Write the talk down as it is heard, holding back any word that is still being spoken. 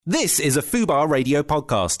This is a Fubar Radio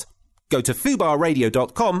podcast. Go to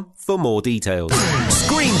fubarradio.com for more details.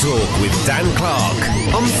 Screen Talk with Dan Clark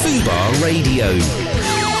on Fubar Radio.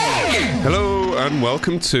 Hello and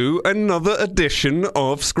welcome to another edition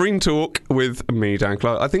of Screen Talk with me, Dan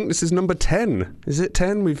Clark. I think this is number 10. Is it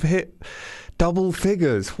 10? We've hit double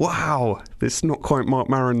figures. Wow. It's not quite Mark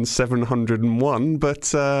Maron's 701,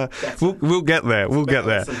 but we'll get there. We'll get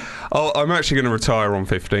there. I'm actually going to retire on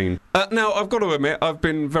 15. Now, I've got to admit, I've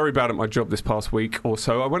been very bad at my job this past week or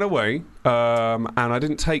so. I went away and I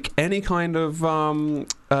didn't take any kind of...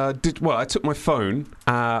 I took my phone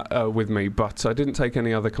with me, but I didn't take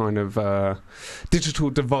any other kind of digital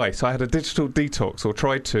device. I had a digital detox, or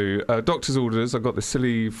tried to. Doctor's orders, I got this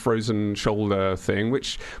silly frozen shoulder thing,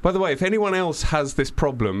 which, by the way, if anyone else has this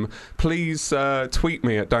problem, please tweet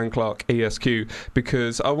me at Dan Clark ESQ,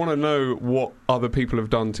 because I want to know what other people have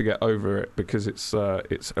done to get over it, because it's a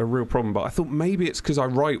real problem. But I thought maybe it's because I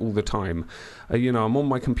write all the time. I'm on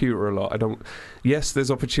my computer a lot. Yes, there's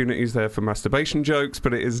opportunities there for masturbation jokes,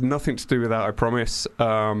 but it is nothing to do with that, I promise.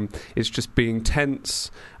 It's just being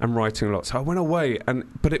tense and writing a lot. So I went away,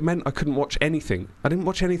 but it meant I couldn't watch anything. I didn't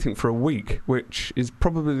watch anything for a week, which is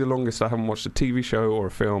probably the longest I haven't watched a TV show or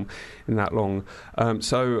a film in that long. I'm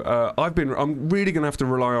really going to have to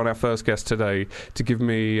rely on our first guest today to give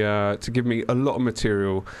me a lot of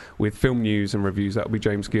material with film news and reviews. That'll be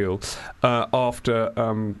James Gill after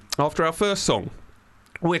our first song,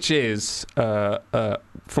 which is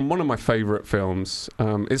from one of my favourite films.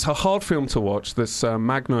 It's a hard film to watch, this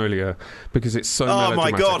Magnolia, because it's so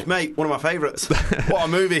melodramatic. Oh my God, mate, one of my favourites. What a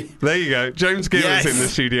movie. There you go. James Gill is in the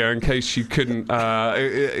studio, in case you couldn't,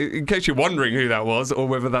 in case you're wondering who that was, or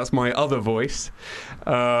whether that's my other voice.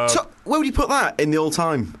 Where would you put that in the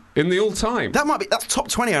all-time? In the all-time? That's top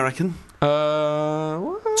 20, I reckon.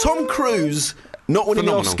 Tom Cruise... Not winning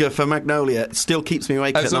the Oscar for Magnolia still keeps me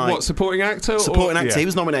awake at night. As a what, supporting actor? Supporting actor. Yeah. He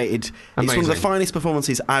was nominated. Amazing. It's one of the finest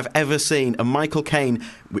performances I've ever seen. And Michael Caine,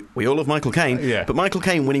 we all love Michael Caine, but Michael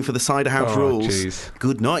Caine winning for The Cider House Rules. Geez.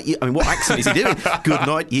 Good night, you... I mean, what accent is he doing? Good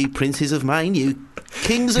night, you princes of Maine, you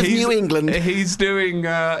kings of New England. He's doing,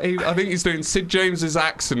 I think he's doing Sid James's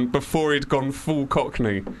accent before he'd gone full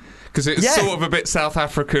Cockney. Because it's sort of a bit South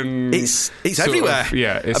African. It's everywhere.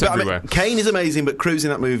 It's everywhere. Caine is amazing, but Cruise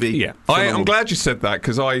in that movie. Yeah, I'm glad you said that,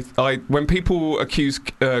 because when people accuse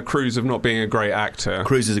Cruise of not being a great actor,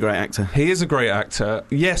 Cruise is a great actor. He is a great actor.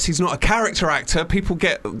 Yes, he's not a character actor. People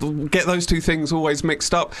get those two things always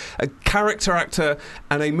mixed up. A character actor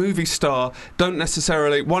and a movie star don't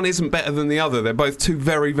necessarily. One isn't better than the other. They're both two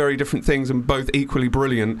very, very different things, and both equally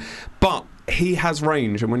brilliant. But he has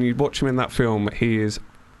range, and when you watch him in that film, he is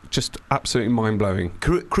just absolutely mind-blowing.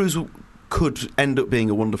 Cruise could end up being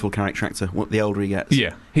a wonderful character actor the older he gets.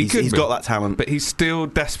 Yeah, he's got that talent. But he's still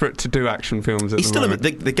desperate to do action films He's still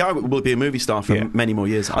the guy will be a movie star for many more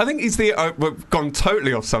years. I think he's we've gone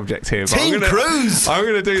totally off subject here. But Cruise! I'm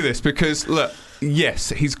going to do this because, look, yes,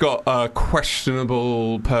 he's got a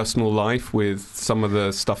questionable personal life with some of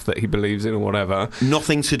the stuff that he believes in or whatever.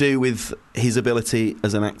 Nothing to do with his ability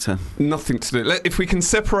as an actor. Nothing to do. If we can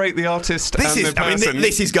separate the artist and the person...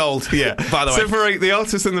 this is gold, by the way. Separate the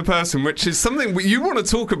artist and the person, which is something you want to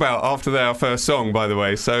talk about after our first song, by the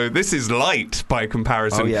way. So this is light by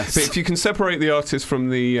comparison. Oh, yes. But if you can separate the artist from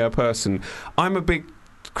the person... I'm a big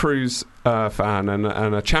Cruise fan and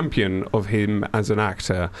a champion of him as an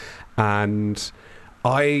actor. And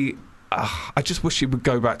I just wish he would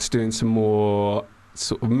go back to doing some more,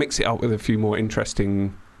 sort of mix it up with a few more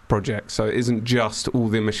interesting projects. So it isn't just all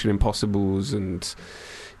the Mission Impossibles and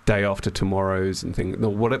Day After Tomorrows and things. No,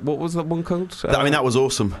 what was that one called? That was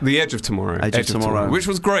awesome. The Edge of Tomorrow. Edge of Tomorrow. Which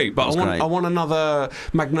was great, but I want another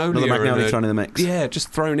Magnolia. Another Magnolia thrown in the mix. Yeah, just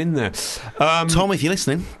thrown in there. Tom, if you're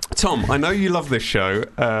listening. Tom, I know you love this show,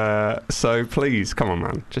 so please, come on,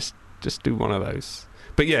 man. Just do one of those.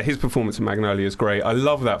 But yeah, his performance in Magnolia is great. I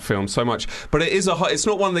love that film so much. But it's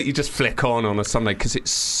not one that you just flick on a Sunday,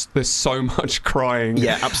 because there's so much crying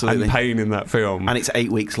and pain in that film. And it's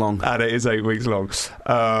 8 weeks long. And it is 8 weeks long.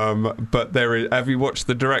 But have you watched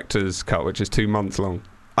the director's cut, which is 2 months long?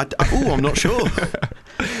 I'm not sure.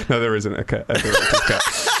 No, there isn't a director's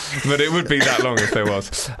cut. But it would be that long if there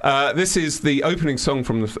was. This is the opening song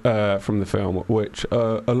from the film, which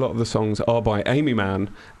a lot of the songs are by Amy Mann,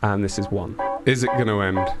 and this is one. Is it going to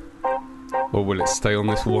end? Or will it stay on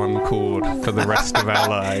this one chord for the rest of our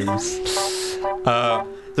lives?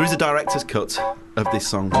 There is a director's cut of this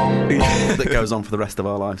song that goes on for the rest of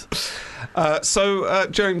our lives.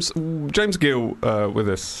 James Gill with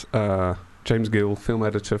us. James Gill, film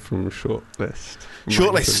editor from Shortlist.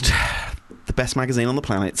 Shortlist, the best magazine on the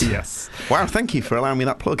planet. Yes. Wow, thank you for allowing me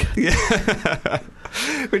that plug. Yeah.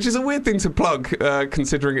 Which is a weird thing to plug,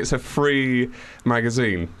 considering it's a free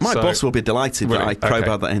magazine. My boss will be delighted that I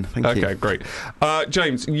crowbarred that in. Thank you. Okay, great.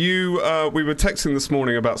 James, we were texting this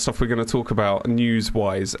morning about stuff we're going to talk about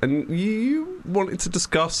news-wise, and you wanted to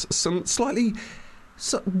discuss some slightly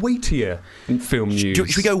weightier film news.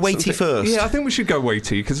 Should we go weighty first? Yeah, I think we should go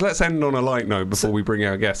weighty, because let's end on a light note before we bring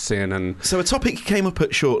our guests in. So a topic came up at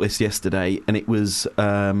Shortlist yesterday, and it was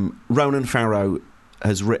Ronan Farrow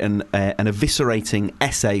has written an eviscerating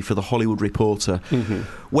essay for The Hollywood Reporter,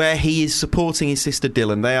 where he is supporting his sister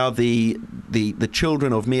Dylan. They are the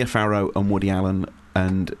children of Mia Farrow and Woody Allen,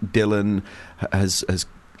 and Dylan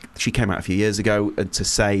she came out a few years ago to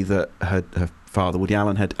say that her father, Woody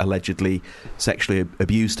Allen, had allegedly sexually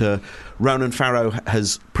abused her. Ronan Farrow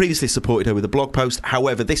has previously supported her with a blog post.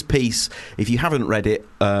 However, this piece, if you haven't read it,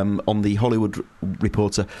 on The Hollywood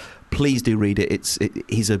Reporter, please do read it.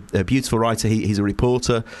 He's a beautiful writer. He's a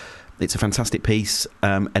reporter. It's a fantastic piece,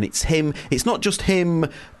 and it's him. It's not just him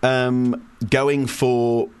going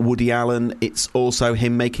for Woody Allen. It's also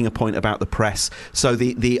him making a point about the press. So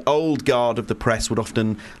the old guard of the press would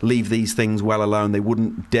often leave these things well alone. They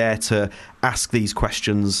wouldn't dare to ask these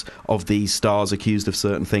questions of these stars accused of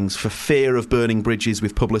certain things for fear of burning bridges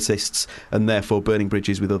with publicists and therefore burning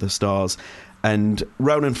bridges with other stars. And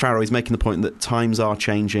Ronan Farrow is making the point that times are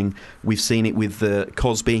changing. We've seen it with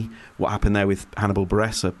Cosby, what happened there with Hannibal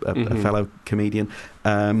Buress, a fellow comedian,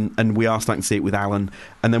 and we are starting to see it with Allen.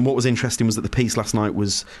 And then what was interesting was that the piece last night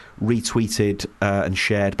was retweeted and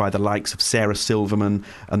shared by the likes of Sarah Silverman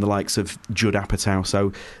and the likes of Judd Apatow.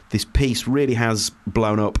 So this piece really has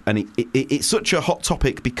blown up, and it's such a hot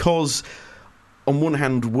topic because on one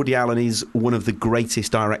hand, Woody Allen is one of the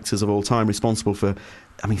greatest directors of all time, responsible for,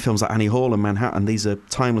 films like Annie Hall and Manhattan. These are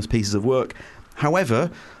timeless pieces of work.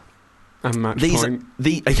 However, and Match Point.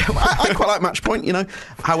 I quite like Match Point,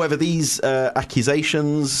 However, these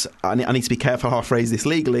accusations, I need to be careful how I phrase this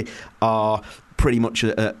legally, are pretty much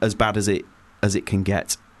as bad as it can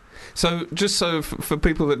get. So, just for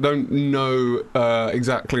people that don't know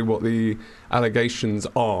exactly what the allegations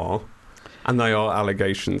are, and they are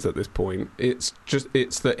allegations at this point, it's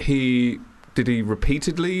that did he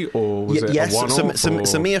repeatedly, or was it a one-off?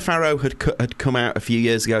 So Mia Farrow had come out a few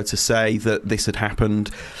years ago to say that this had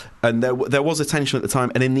happened, and there was a tension at the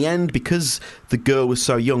time. And in the end, because the girl was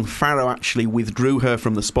so young, Farrow actually withdrew her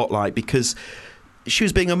from the spotlight because she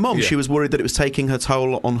was being a mum. Yeah. She was worried that it was taking her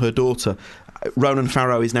toll on her daughter. Ronan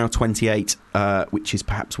Farrow is now 28, which is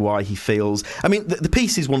perhaps why he feels... the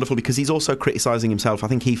piece is wonderful because he's also criticising himself. I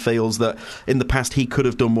think he feels that in the past he could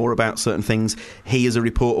have done more about certain things. He, as a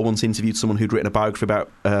reporter, once interviewed someone who'd written a biography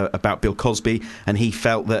about Bill Cosby, and he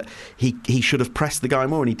felt that he should have pressed the guy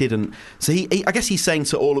more, and he didn't. So I guess he's saying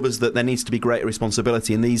to all of us that there needs to be greater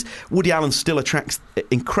responsibility, and Woody Allen still attracts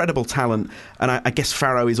incredible talent, and I guess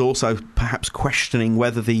Farrow is also perhaps questioning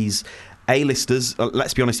whether these A-listers,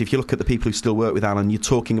 let's be honest, if you look at the people who still work with Allen, you're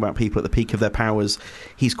talking about people at the peak of their powers.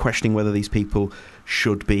 He's questioning whether these people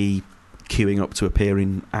should be queuing up to appear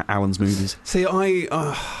in Allen's movies. See,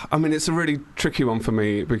 it's a really tricky one for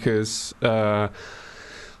me because I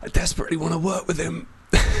desperately want to work with him.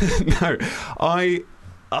 No, I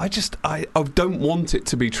don't want it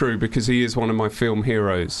to be true because he is one of my film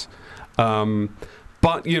heroes.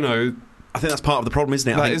 But, I think that's part of the problem, isn't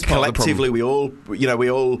it? I think collectively we all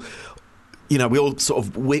sort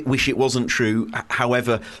of wish it wasn't true.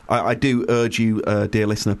 However, I do urge you, dear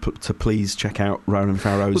listener, to please check out Ronan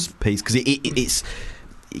Farrow's piece because it's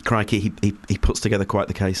crikey, he puts together quite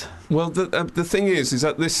the case. Well, the thing is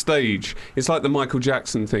at this stage, it's like the Michael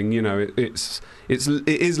Jackson thing. It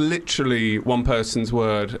is literally one person's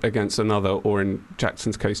word against another, or in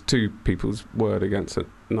Jackson's case, two people's word against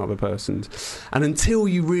another person's. And until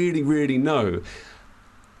you really, really know,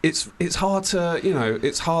 it's hard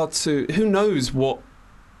to who knows what.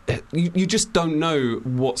 You just don't know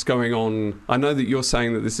what's going on. I know that you're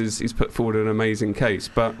saying that he's put forward an amazing case,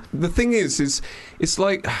 but the thing is it's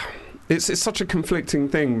like it's such a conflicting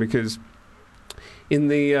thing because in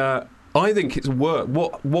the I think it's worse.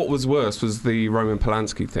 What was worse was the Roman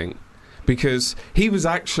Polanski thing. Because he was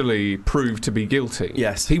actually proved to be guilty.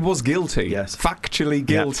 Yes. He was guilty. Yes. Factually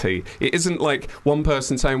guilty. Yeah. It isn't like one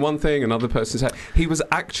person saying one thing, another person saying... He was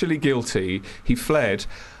actually guilty. He fled.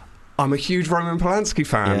 I'm a huge Roman Polanski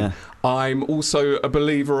fan. Yeah. I'm also a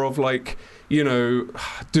believer of,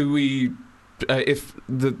 do we... if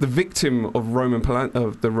the victim of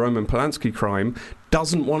the Roman Polanski crime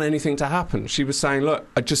doesn't want anything to happen. She was saying, look,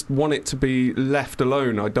 I just want it to be left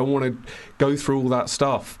alone. I don't want to go through all that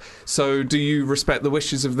stuff. So do you respect the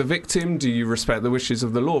wishes of the victim? Do you respect the wishes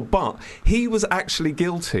of the law? But he was actually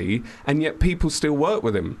guilty, and yet people still work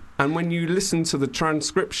with him. And when you listen to the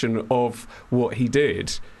transcription of what he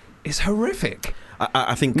did, it's horrific.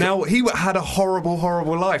 I think... Now, he had a horrible,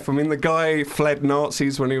 horrible life. I mean, the guy fled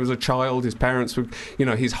Nazis when he was a child. His parents were...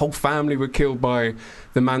 his whole family were killed by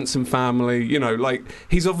the Manson family.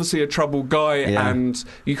 He's obviously a troubled guy, and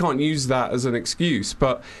you can't use that as an excuse.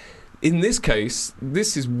 But in this case,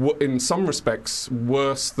 this is in some respects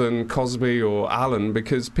worse than Cosby or Allen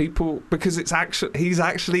because he's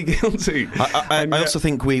actually guilty. I also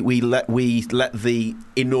think we let the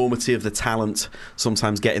enormity of the talent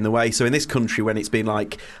sometimes get in the way. So in this country, when it's been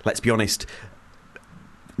like, let's be honest,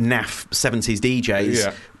 naff 70s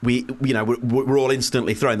DJs, we're all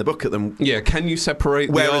instantly throwing the book at them. Yeah, can you separate?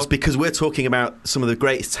 Whereas because we're talking about some of the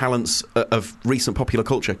greatest talents of recent popular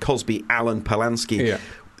culture, Cosby, Allen, Polanski. Yeah.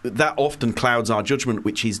 That often clouds our judgment,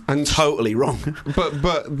 which is totally wrong.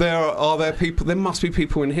 But there must be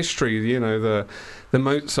people in history, the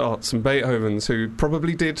Mozarts and Beethovens who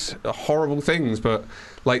probably did horrible things, but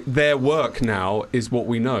their work now is what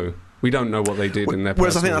we know. We don't know what they did in their personal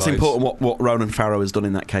lives. Whereas I think that's important what Ronan Farrow has done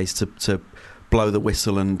in that case to blow the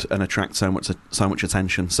whistle and attract so much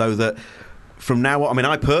attention, so that from now on, I mean,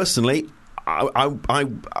 I personally, I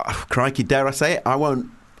crikey, dare I say it,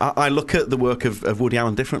 I look at the work of Woody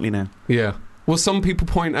Allen differently now. Yeah. Well, some people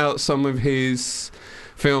point out some of his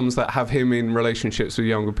films that have him in relationships with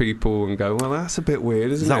younger people and go, well, that's a bit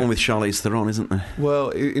weird, isn't it? There's that one with Charlize Theron, isn't there? Well,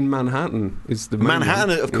 in Manhattan is the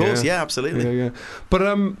Manhattan, of course, yeah, absolutely. Yeah. But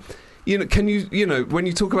can you when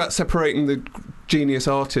you talk about separating the genius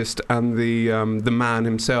artist and the man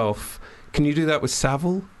himself, can you do that with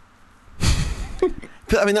Savile?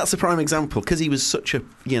 But I mean, that's a prime example because he was such a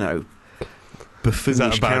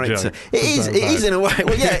buffoonish character. It is in a way.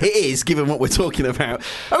 Well, yeah, it is, given what we're talking about.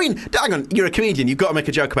 I mean, hang on, you're a comedian, you've got to make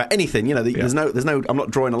a joke about anything, there's no I'm not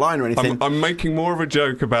drawing a line or anything. I'm making more of a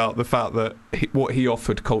joke about the fact that what he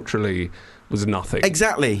offered culturally was nothing.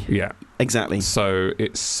 Exactly. Yeah. Exactly. So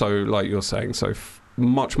it's like you're saying,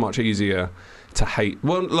 much, much easier to hate.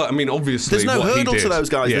 Well, I mean, obviously, there's no hurdle to those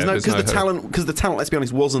guys. Yeah, because the talent, let's be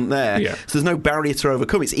honest, wasn't there. Yeah. So there's no barrier to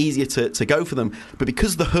overcome. It's easier to go for them. But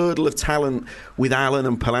because the hurdle of talent with Allen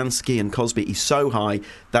and Polanski and Cosby is so high,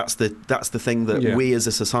 that's the thing that we as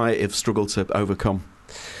a society have struggled to overcome.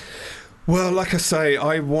 Well, like I say,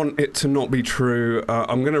 I want it to not be true.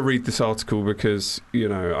 I'm going to read this article because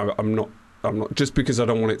I'm not just because I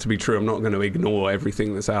don't want it to be true. I'm not going to ignore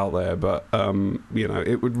everything that's out there, but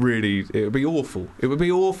it would be awful. It would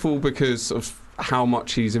be awful because of how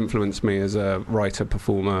much he's influenced me as a writer,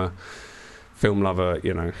 performer, film lover.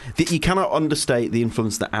 You cannot understate the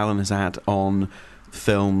influence that Allen has had on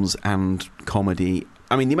films and comedy.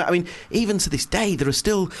 I mean, even to this day, there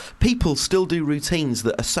are people still do routines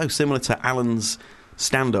that are so similar to Allen's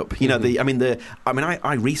stand-up.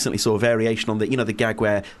 I recently saw a variation on the gag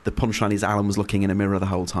where the punchline is Alan was looking in a mirror the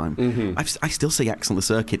whole time. Mm-hmm. I still see acts on the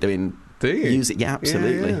circuit doing... Do you? Use it, yeah,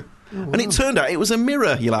 absolutely. Yeah. Oh, wow. And it turned out it was a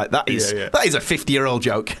mirror. You're like, that is a 50-year-old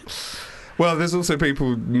joke. Well, there's also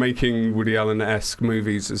people making Woody Allen-esque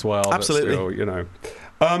movies as well. Absolutely. That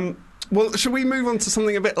still, well, should we move on to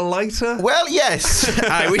something a bit lighter? Well, yes.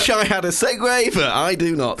 I wish I had a segue, but I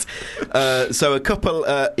do not. So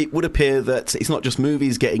it would appear that it's not just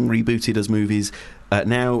movies getting rebooted as movies.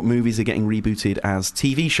 Now movies are getting rebooted as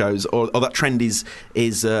TV shows, or that trend is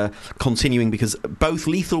continuing because both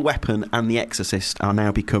Lethal Weapon and The Exorcist are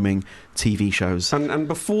now becoming TV shows. And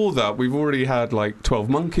before that, we've already had 12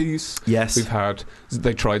 Monkeys. Yes.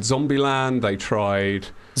 They tried Zombieland. They tried...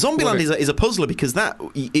 Zombieland is a puzzler because that,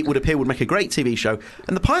 it would appear, would make a great TV show,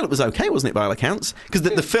 and the pilot was okay, wasn't it, by all accounts? Because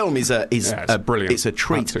the film is brilliant. It's a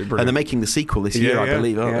treat, and they're making the sequel this year, I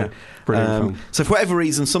believe, aren't they? Brilliant film. So for whatever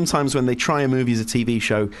reason, sometimes when they try a movie as a TV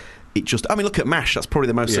show, it just... I mean, look at MASH. That's probably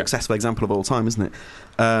the most successful example of all time, isn't it?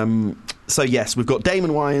 So yes, we've got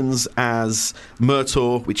Damon Wayans as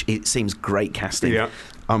Murtaugh, which it seems great casting. Yeah.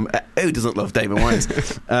 Who doesn't love Damon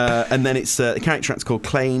Wayans? And then it's a character actor called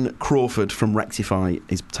Clayne Crawford from Rectify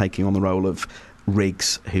is taking on the role of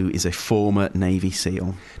Riggs, who is a former Navy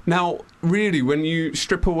SEAL. Now, really, when you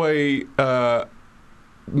strip away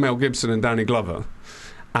Mel Gibson and Danny Glover,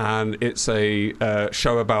 and it's a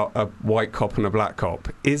show about a white cop and a black cop,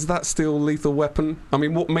 is that still Lethal Weapon? I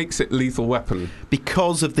mean, what makes it Lethal Weapon?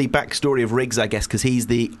 Because of the backstory of Riggs, I guess, because he's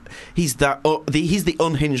the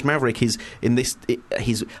unhinged maverick. I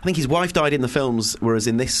think his wife died in the films, whereas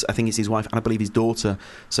in this, I think it's his wife and I believe his daughter.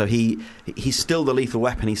 So he's still the Lethal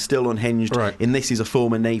Weapon. He's still unhinged. Right. In this, he's a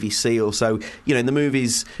former Navy SEAL. So in the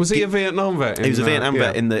movies, was he a Vietnam vet? He was a Vietnam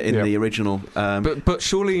vet in the original. But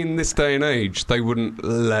surely in this day and age, they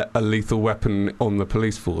wouldn't a lethal weapon on the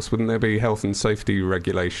police force? Wouldn't there be health and safety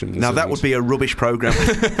regulations? Now, that would be a rubbish programme.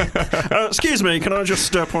 Excuse me, can I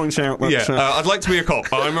just point out that... I'd like to be a cop.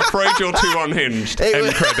 I'm afraid you're too unhinged.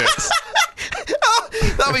 End credits.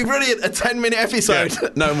 That'd be brilliant. A 10-minute episode. Yeah.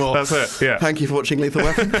 No more. That's it, yeah. Thank you for watching Lethal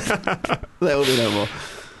Weapon. There will be no more.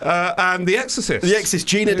 And The Exorcist. The Exorcist.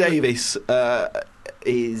 Gina Davis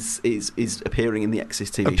is appearing in the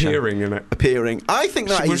Exorcist TV show. Appearing in it. Appearing. I think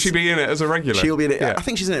that will she be in it as a regular? She'll be in it. Yeah. I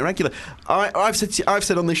think she's in it regular. I've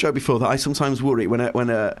said on this show before that I sometimes worry when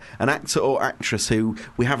an actor or actress who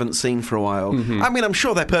we haven't seen for a while. Mm-hmm. I mean, I'm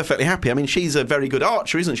sure they're perfectly happy. I mean, she's a very good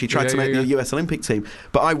archer, isn't she? Tried to make the US Olympic team.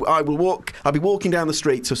 But I'll be walking down the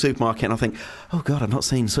street to a supermarket and I think, oh God, I've not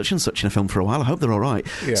seen such and such in a film for a while. I hope they're all right.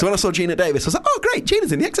 Yeah. So when I saw Gina Davis, I was like, oh great,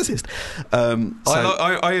 Gina's in The Exorcist.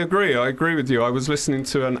 I agree. I agree with you. I was listening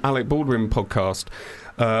to an Alec Baldwin podcast,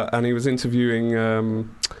 and he was interviewing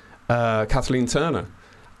Kathleen Turner,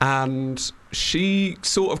 and she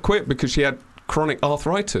sort of quit because she had chronic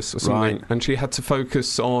arthritis or something, right. And she had to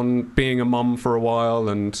focus on being a mum for a while,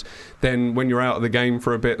 and then when you're out of the game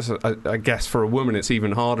for a bit, I guess for a woman it's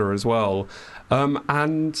even harder as well.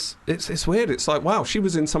 And it's weird. It's like, wow, she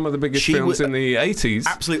was in some of the biggest films in the 80s.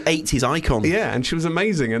 Absolute 80s icon. Yeah, and she was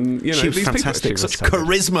amazing. And she was fantastic. Such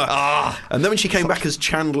charisma. And then when she came back as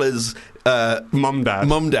Chandler's mum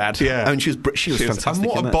dad. Yeah, I mean, she was fantastic. And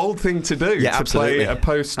what a bold thing to do. Yeah, to absolutely. Play a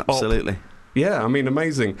post-op. Absolutely. Yeah, I mean,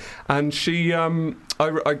 amazing. And she,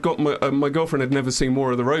 I got my girlfriend had never seen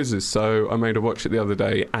War of the Roses, so I made her watch it the other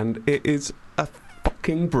day, and it is a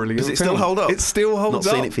fucking brilliant film. Does it film. still hold up? It still holds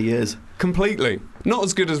up. Not seen it for years. Completely. Not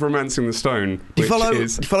as good as Romancing the Stone. Do you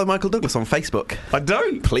follow Michael Douglas on Facebook? I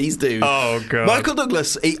don't. Please do. Oh, God. Michael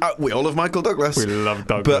Douglas, we all love Michael Douglas. We love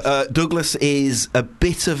Douglas. But Douglas is a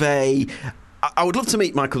bit of a... I would love to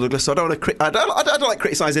meet Michael Douglas, so I don't like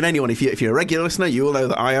criticising anyone. If you're a regular listener, you will know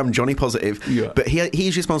that I am Johnny Positive. Yeah. But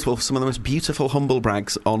he's responsible for some of the most beautiful humble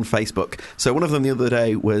brags on Facebook. So one of them the other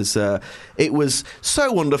day was, it was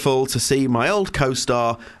so wonderful to see my old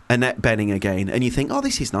co-star Annette Bening again, and you think, oh,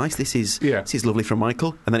 this is nice, this is lovely from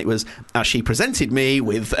Michael, and then it was, she presented me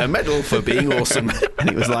with a medal for being awesome, and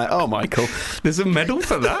it was like, oh, Michael, there's a medal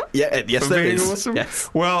for that? Yes, for there being is. Awesome? Yes.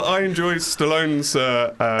 Well, I enjoy Stallone's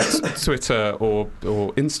Twitter or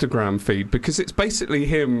Instagram feed because it's basically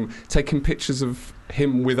him taking pictures of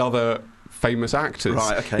him with other famous actors.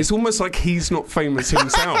 Right, okay. It's almost like he's not famous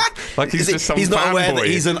himself. Like he's just some He's not aware that boy.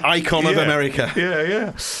 He's an icon of America.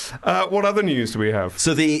 Yeah. What other news do we have?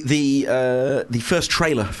 So the first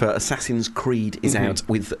trailer for Assassin's Creed is out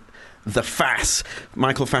with the Fass.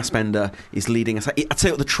 Michael Fassbender is leading us. I tell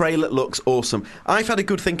you what, the trailer looks awesome. I've had a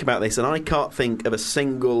good think about this, and I can't think of a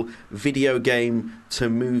single video game to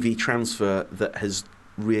movie transfer that has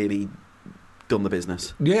really done the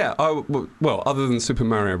business. Yeah, well, other than Super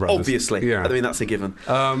Mario Brothers. Obviously. Yeah. I mean, that's a given.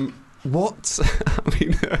 What? I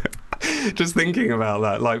mean, just thinking about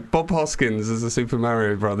that, like Bob Hoskins as the Super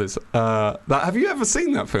Mario Brothers. Have you ever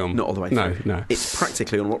seen that film? Not all the way through. No. It's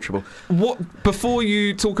practically unwatchable. What? Before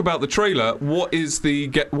you talk about the trailer, what is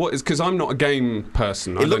because I'm not a game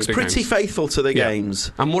person. It looks pretty faithful to the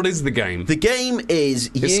games. And what is the game? The game is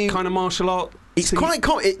it's kind of martial art. It's quite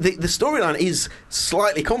the storyline is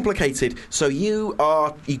slightly complicated. So you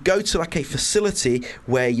go to like a facility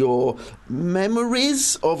where your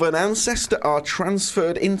memories of an ancestor are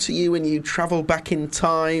transferred into you, and you travel back in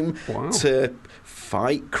time to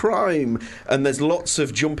fight crime. And there's lots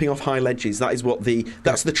of jumping off high ledges. That's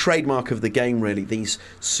the trademark of the game, really. These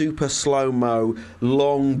super slow-mo,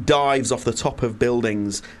 long dives off the top of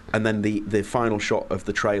buildings. And then the final shot of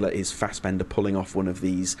the trailer is Fassbender pulling off one of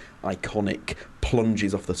these iconic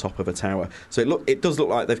plunges off the top of a tower. So it does look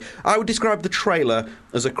like I would describe the trailer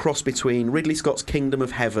as a cross between Ridley Scott's Kingdom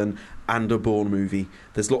of Heaven and a Bourne movie.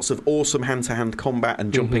 There's lots of awesome hand-to-hand combat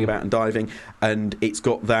and jumping about and diving, and it's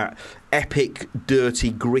got that epic,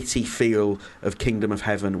 dirty, gritty feel of Kingdom of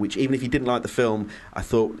Heaven, which even if you didn't like the film, I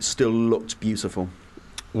thought still looked beautiful.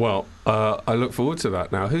 Well, I look forward to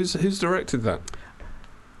that now. Who's directed that?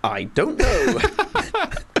 I don't know.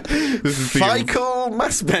 This is Michael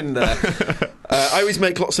Fassbender. I always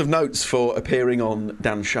make lots of notes for appearing on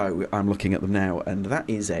Dan's show. I'm looking at them now, and that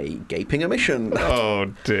is a gaping omission.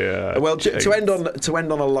 Oh dear. Well, to end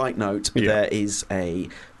on a light note, there is a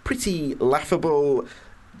pretty laughable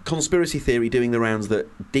conspiracy theory doing the rounds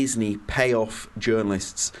that Disney pay off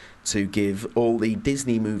journalists to give all the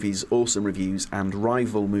Disney movies awesome reviews and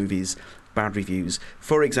rival movies bad reviews.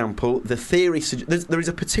 For example, the theory there is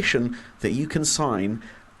a petition that you can sign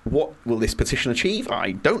what will this petition achieve?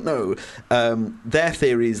 I don't know. Their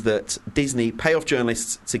theory is that Disney pay off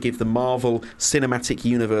journalists to give the Marvel Cinematic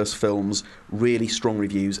Universe films really strong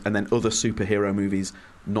reviews, and then other superhero movies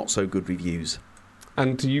not so good reviews.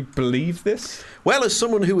 And do you believe this? Well, as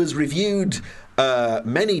someone who has reviewed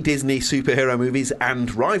many Disney superhero movies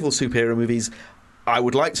and rival superhero movies, I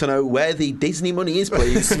would like to know where the Disney money is,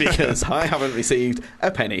 please, because I haven't received a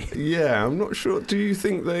penny. Yeah, I'm not sure. Do you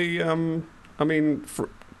think they... do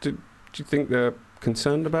you think they're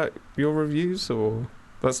concerned about your reviews, or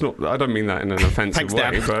that's not? I don't mean that in an offensive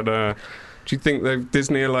way, but do you think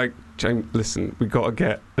Disney are like, James? Listen, we got to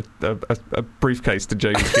get a briefcase to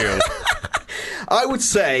James Gill. I would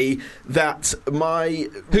say that my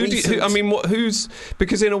who's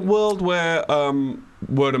because in a world where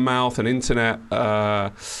word of mouth and internet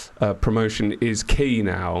promotion is key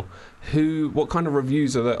now. What kind of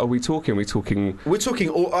reviews are we talking? We're talking.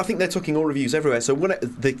 I think they're talking all reviews everywhere. So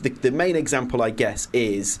the main example, I guess,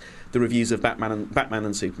 is the reviews of Batman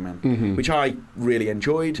and Superman, which I really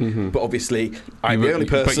enjoyed. But obviously, I'm the only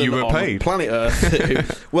person on planet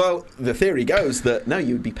Earth. Well, the theory goes that no,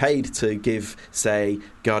 you would be paid to give, say,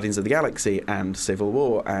 Guardians of the Galaxy and Civil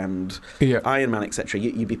War and Iron Man, etc.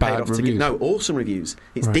 You'd be paid off to give awesome reviews.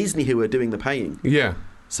 It's Disney who are doing the paying. Yeah.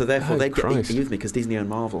 So therefore, they've got to with me because Disney own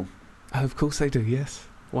Marvel. Oh, of course they do, yes.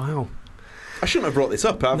 Wow. I shouldn't have brought this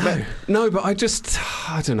up, No, but I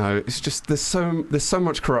don't know. It's just there's so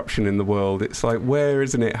much corruption in the world. It's like, where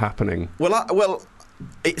isn't it happening? Well,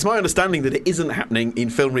 it's my understanding that it isn't happening in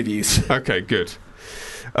film reviews. Okay, good.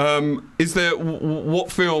 Is there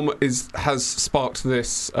what film has sparked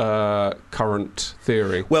this current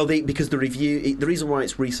theory? Well, because the reason why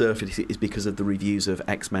it's resurfaced is because of the reviews of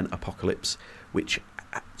X-Men Apocalypse, which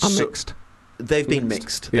are mixed. They've been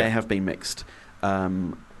mixed. Yeah. They have been mixed.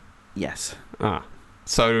 Yes.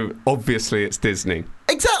 So obviously it's Disney.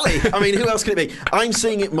 Exactly. I mean, who else can it be? I'm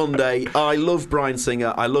seeing it Monday. I love Bryan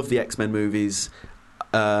Singer. I love the X-Men movies.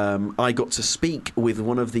 I got to speak with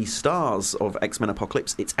one of the stars of X-Men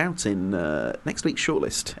Apocalypse. It's out in next week's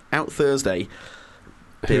shortlist. Out Thursday.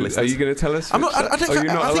 Are you going to tell us? I think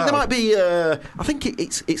there might be. I think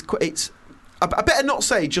it's. I better not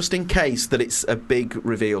say, just in case, that it's a big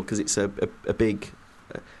reveal, because it's a big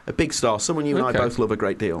star. Someone you and I both love a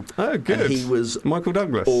great deal. Oh, good. And he was Michael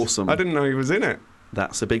Douglas. Awesome. I didn't know he was in it.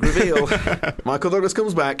 That's a big reveal. Michael Douglas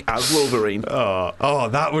comes back as Wolverine. Oh,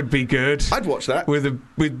 that would be good. I'd watch that.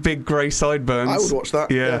 With big grey sideburns. I would watch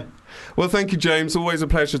that. Yeah. Well, thank you, James. Always a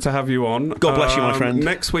pleasure to have you on. God bless you, my friend.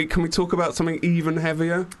 Next week, can we talk about something even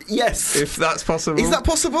heavier? Yes. If that's possible. Is that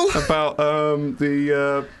possible? About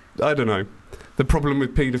I don't know, the problem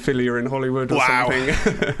with paedophilia in Hollywood or something.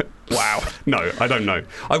 Wow. No, I don't know.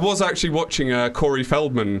 I was actually watching a Corey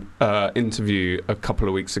Feldman interview a couple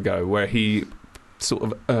of weeks ago where he sort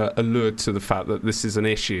of allured to the fact that this is an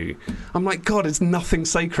issue. I'm like, God, it's nothing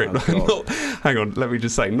sacred. Hang on, let me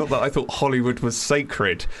just say, not that I thought Hollywood was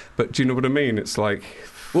sacred, but do you know what I mean? It's like...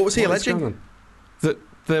 What was he alleging? That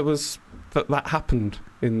there was... That happened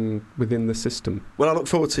within the system. Well, I look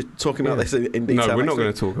forward to talking about this in detail. No, we're not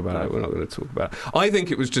going to talk about it. We're not going to talk about it. I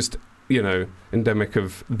think it was just, endemic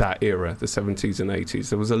of that era, the 70s and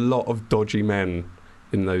 80s. There was a lot of dodgy men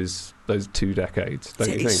in those 2 decades. Don't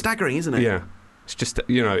you think? It's staggering, isn't it? Yeah. It's just,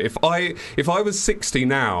 if I was 60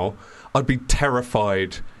 now, I'd be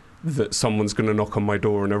terrified that someone's going to knock on my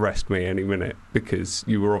door and arrest me any minute, because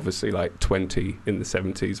you were obviously like 20 in the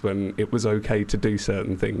 70s when it was okay to do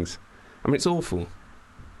certain things. I mean, it's awful.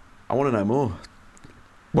 I want to know more.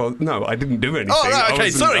 Well, no, I didn't do anything. Oh, right, okay,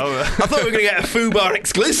 sorry. I thought we were going to get a FUBAR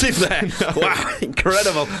exclusive there. No. Wow,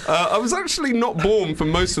 incredible. I was actually not born for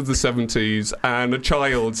most of the 70s and a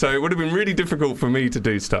child, so it would have been really difficult for me to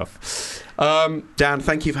do stuff. Dan,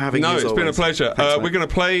 thank you for having me. No, it's been a pleasure. We're going to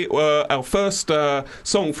play our first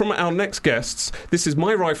song from our next guests. This is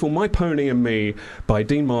My Rifle, My Pony and Me by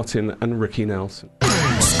Dean Martin and Ricky Nelson.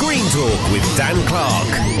 Screen Talk with Dan Clark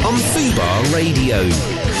on FUBAR Radio.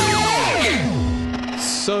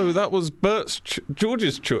 So that was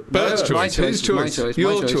George's choice. Bert's choice. My choice.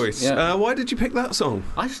 Your choice. Yeah. Why did you pick that song?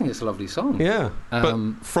 I just think it's a lovely song. Yeah. But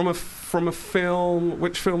from a film,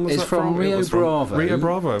 which film was that from? It's from Rio Bravo. Rio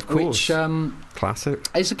Bravo, of course. Which classic.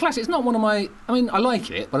 It's a classic. It's not one of my. I mean, I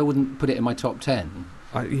like it, but I wouldn't put it in my top 10.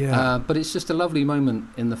 But it's just a lovely moment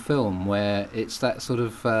in the film where it's that sort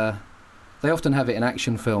of. They often have it in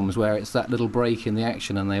action films where it's that little break in the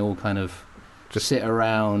action and they all kind of just sit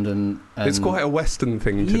around and it's quite a Western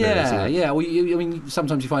thing to do, isn't it? Yeah. Well, I mean,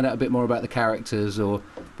 sometimes you find out a bit more about the characters,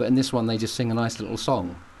 but in this one they just sing a nice little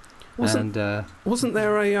song. Wasn't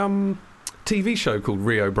there a TV show called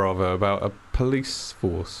Rio Bravo about a police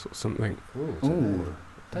force or something? Ooh.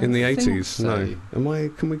 in the 80s? So. No.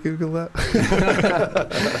 Can we Google that?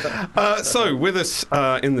 So, with us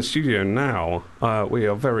in the studio now, we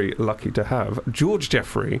are very lucky to have George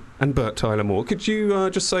Jeffrey and Bert Tyler Moore. Could you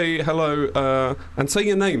just say hello and say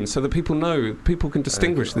your name so that people can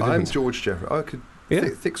distinguish the difference? I'm George Jeffrey. I could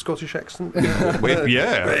thick Scottish accent.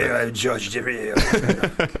 Yeah. I'm George Jeffrey.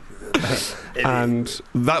 And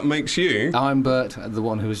that makes you... I'm Bert, the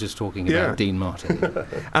one who was just talking about Dean Martin.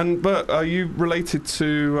 And Bert, are you related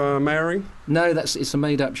to Mary? No, it's a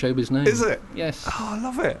made-up showbiz name. Is it? Yes. Oh, I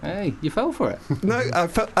love it. Hey, you fell for it. No,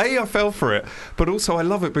 I fell for it, but also I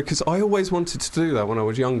love it because I always wanted to do that when I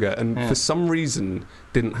was younger, and for some reason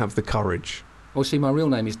didn't have the courage. Well, see, my real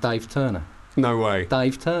name is Dave Turner. No way.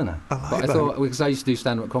 Dave Turner. I thought, because I used to do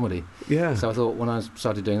stand-up comedy. Yeah. So I thought when I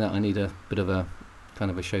started doing that, I need a bit of a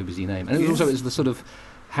kind of a showbizy name. And it was also the sort of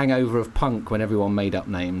hangover of punk when everyone made up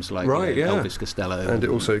names like Elvis Costello. And it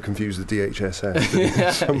also confused the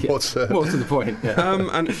DHSS. Somewhat, more to the point. Yeah.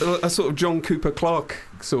 And a sort of John Cooper Clarke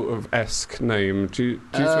sort of esque name. Do you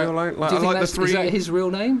feel like do you think the three? Is that his real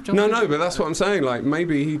name? John No, but that's what I'm saying. Like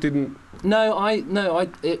maybe he didn't.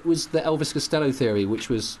 It was the Elvis Costello theory, which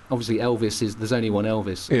was obviously there's only one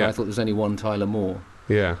Elvis. And I thought there's only one Tyler Moore.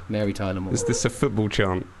 Yeah. Mary Tyler Moore. Is this a football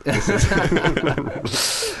chant?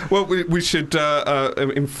 Well, we should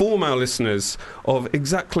inform our listeners of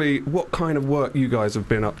exactly what kind of work you guys have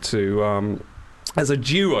been up to as a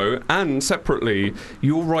duo, and separately,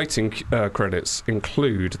 your writing credits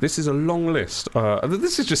include... This is a long list.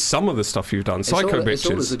 This is just some of the stuff you've done. Psycho Bitches. It's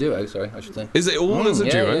all as a duo, sorry, I should say. Is it all as a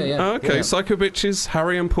duo? Yeah. Oh, okay, yeah. Psycho Bitches,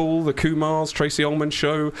 Harry and Paul, The Kumars, Tracy Ullman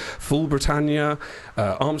Show, Full Britannia,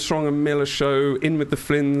 Armstrong and Miller Show, In with the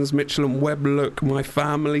Flynns, Mitchell and Webb Look, My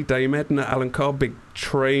Family, Dame Edna, Alan Carr, Big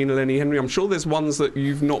Train, Lenny Henry. I'm sure there's ones that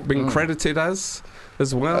you've not been credited as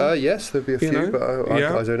well. Yes, there'll be a few, but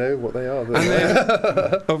I don't know what they are. And then,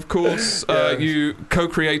 of course, you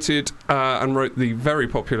co-created and wrote the very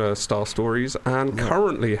popular Star Stories, and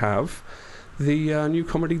currently have the new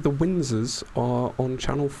comedy The Windsors are on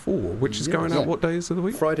Channel 4, which is going out what days of the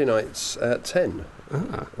week? Friday nights at 10.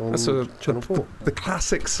 On Channel 4. The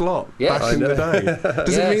classic slot back in the day.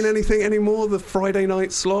 Does it mean anything anymore, the Friday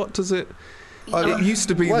night slot? Does it... It used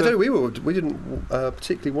to be. Well, I don't know, we didn't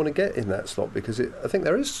particularly want to get in that slot because I think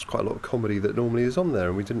there is quite a lot of comedy that normally is on there,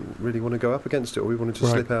 and we didn't really want to go up against it, or we wanted to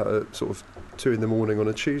slip out at sort of 2 a.m. on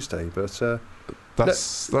a Tuesday. But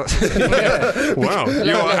that's wow,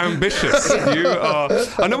 you are ambitious. You are.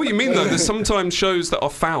 I know what you mean though. There's sometimes shows that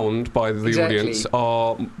are found by the audience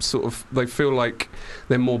are sort of, they feel like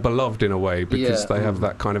they're more beloved in a way because they have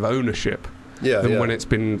that kind of ownership. Than when it's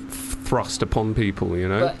been thrust upon people, you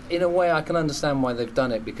know. But in a way, I can understand why they've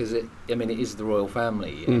done it because it is the royal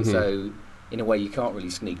family, and so in a way you can't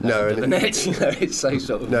really sneak that into the net. You know, it's so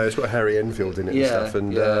sort of. No, it's got Harry Enfield in it and stuff,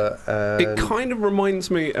 and it kind of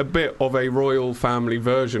reminds me a bit of a royal family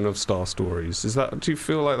version of Star Stories. Do you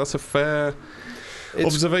feel like that's a fair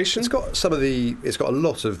observation? It's got a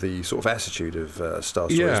lot of the sort of attitude of Star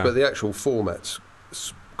Stories, but the actual format's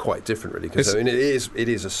quite different, really, because it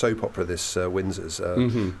is a soap opera, this Windsors,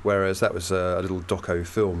 whereas that was a little doco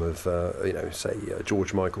film of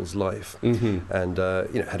George Michael's life, and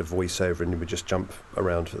had a voiceover, and he would just jump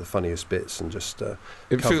around for the funniest bits and just I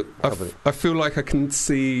feel like I can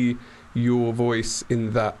see your voice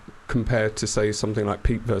in that compared to, say, something like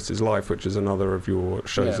Pete versus Life, which is another of your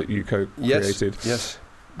shows that you co-created. Yes.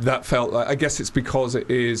 That felt like, I guess it's because it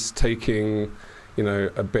is taking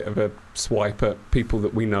a bit of a swipe at people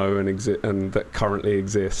that we know and that currently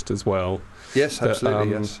exist as well. Yes,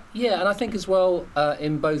 absolutely, yes. Yeah, and I think as well,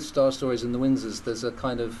 in both Star Stories and The Windsors, there's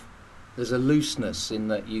a looseness in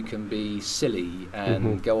that you can be silly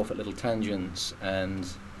and go off at little tangents, and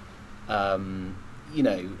it's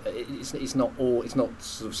not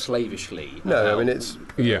sort of slavishly. No, I mean it's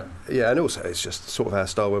and also it's just sort of our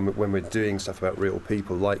style when we're doing stuff about real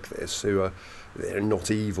people like this who are. They're not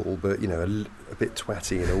evil, but a bit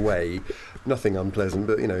twatty in a way. Nothing unpleasant,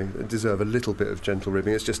 but deserve a little bit of gentle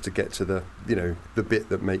ribbing. It's just to get to the the bit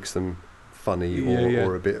that makes them funny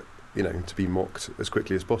or a bit to be mocked as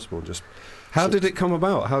quickly as possible. Just how did it come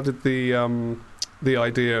about? How did the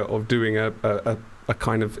idea of doing a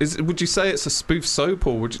kind of would you say it's a spoof soap,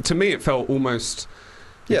 or to me it felt almost.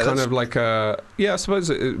 Kind of like I suppose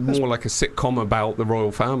more like a sitcom about the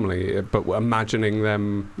royal family, but imagining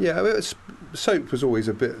them. Yeah, I mean, soap was always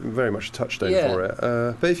very much a touchstone for it.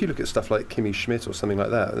 But if you look at stuff like Kimmy Schmidt or something like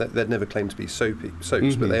that, they'd never claim to be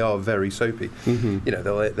soaps, but they are very soapy. You know,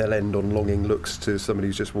 they'll end on longing looks to somebody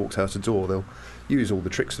who's just walked out a door. They'll use all the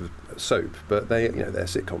tricks of soap, but they're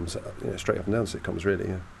sitcoms, straight up and down sitcoms, really.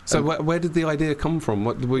 Yeah. So where did the idea come from?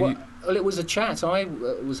 Well, it was a chat I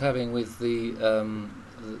was having with the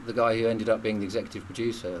guy who ended up being the executive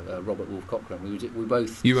producer, Robert Wolfe Cochrane. We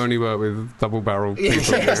both. You only work with double-barrel people.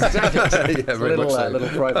 Yes, exactly. Little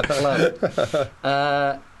private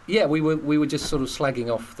club. We were just sort of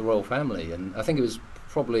slagging off the royal family, and I think it was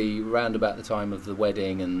probably round about the time of the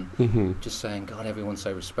wedding, and just saying, God, everyone's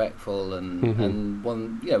so respectful, and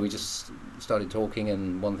we just started talking,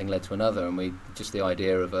 and one thing led to another, and the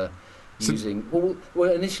idea of using.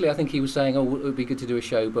 Well, initially I think he was saying, it would be good to do a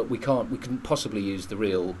show, but we couldn't possibly use the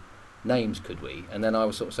real names, could we? And then I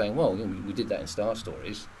was sort of saying, well, we did that in Star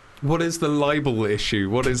Stories. What is the libel issue?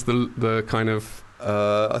 What is the kind of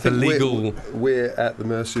I think legal? We're at the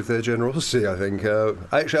mercy of their generosity, I think.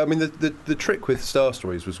 Actually, I mean, the trick with Star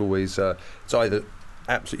Stories was always it's either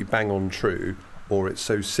absolutely bang on true, or it's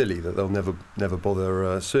so silly that they'll never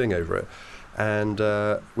bother suing over it. And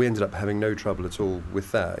we ended up having no trouble at all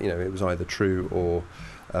with that. It was either true or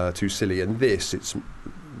too silly. And it's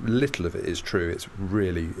little of it is true. It's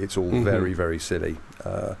all very, very silly.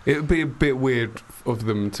 It would be a bit weird of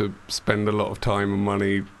them to spend a lot of time and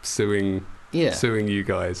money suing you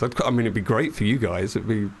guys. I mean, it'd be great for you guys. It'd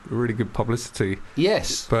be really good publicity.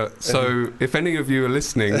 Yes. But so, if any of you are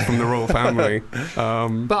listening from the royal family,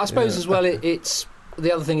 but I suppose as well, it's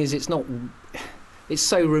the other thing is it's not. It's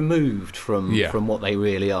so removed from what they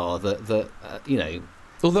really are that.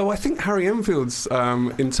 Although I think Harry Enfield's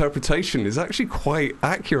interpretation is actually quite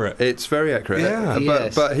accurate. It's very accurate. Yeah.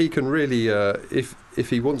 But he can really, if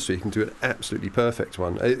he wants to, he can do an absolutely perfect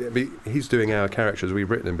one. He's doing our characters, we've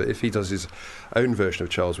written him, but if he does his own version of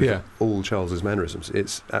Charles with all Charles's mannerisms,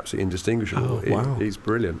 it's absolutely indistinguishable. Oh, wow. He's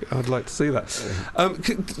brilliant. I'd like to see that.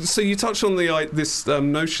 So you touched on this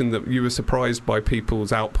notion that you were surprised by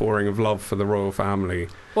people's outpouring of love for the royal family.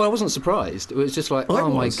 Well, I wasn't surprised. It was just like,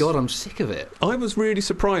 my God, I'm sick of it. I was really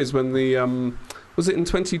surprised when was it in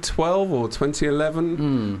 2012 or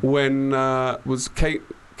 2011 when was Kate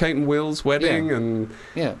and Will's wedding and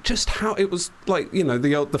just how it was like,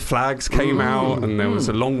 the flags came out and there was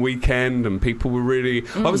a long weekend and people were really...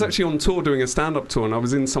 I was actually on tour doing a stand-up tour and I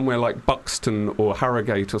was in somewhere like Buxton or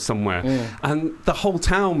Harrogate or somewhere and the whole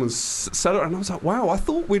town was set up and I was like, wow, I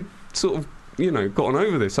thought we'd sort of gotten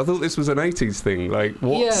over this. I thought this was an 80s thing. Like,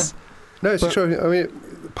 what's... No, it's true. I mean,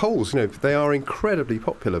 Poles, they are incredibly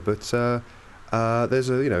popular, but there's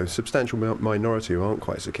a substantial minority who aren't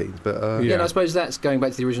quite so keen. But and I suppose that's going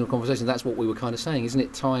back to the original conversation. That's what we were kind of saying, isn't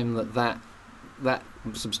it? Time that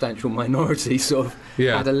substantial minority sort of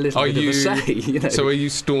had a little bit of a say. So are you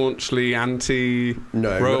staunchly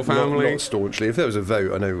anti-royal family? Not staunchly. If there was a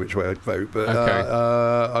vote, I know which way I'd vote.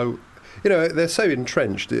 But they're so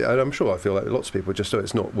entrenched, and I'm sure I feel like lots of people just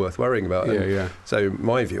it's not worth worrying about. So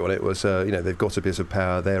my view on it was, they've got a bit of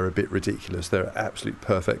power, they're a bit ridiculous, they're an absolute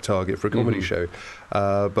perfect target for a comedy show.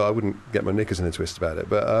 But I wouldn't get my knickers in a twist about it.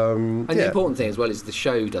 But and the important thing as well is the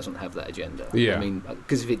show doesn't have that agenda. I mean,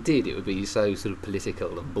 because if it did, it would be so sort of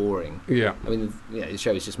political and boring. I mean, the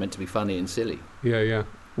show is just meant to be funny and silly.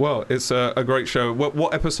 Well, it's a great show.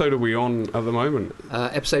 What episode are we on at the moment?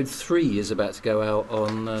 Episode 3 is about to go out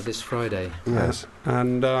on this Friday. Yes.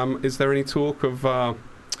 And is there any talk of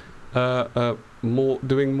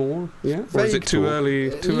doing more? Yeah. Or is it too early?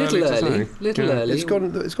 Little early. It's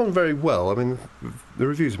gone very well. I mean, the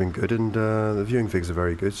reviews have been good, and the viewing figures are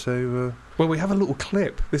very good. So. Well, we have a little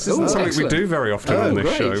clip. This isn't something we do very often on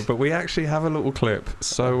this show, but we actually have a little clip.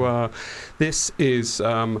 So this is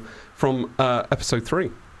from episode 3.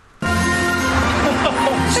 A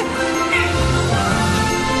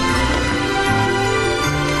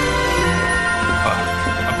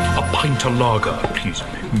pint of lager, please,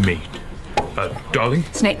 mate. Darling?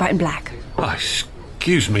 Snakebite and black.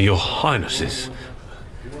 Excuse me, your highnesses.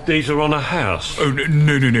 These are on a house. Oh,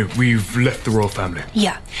 no. We've left the royal family.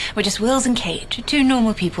 Yeah, we're just Wills and Kate, 2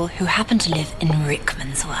 normal people who happen to live in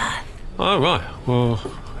Rickmansworth. Oh, right. Well,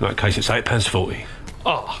 in that case, it's £8.40.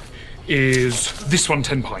 Is this one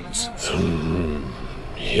 10 pints?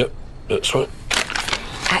 Yep, that's right.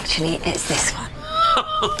 Actually, it's this one.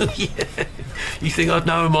 Yeah. You think I'd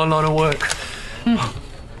know in my line of work?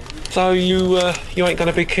 So you ain't going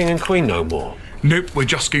to be king and queen no more? Nope, we're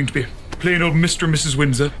just going to be plain old Mr. and Mrs.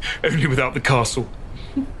 Windsor, only without the castle.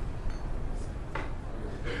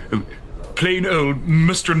 Plain old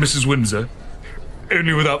Mr. and Mrs. Windsor,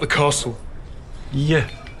 only without the castle. Yeah,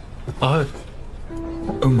 I heard.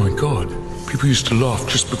 Oh my God, people used to laugh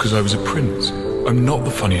just because I was a prince. I'm not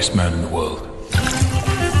the funniest man in the world.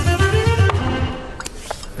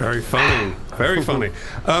 Very funny. Very funny.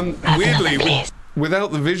 Weirdly,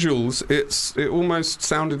 without the visuals, it almost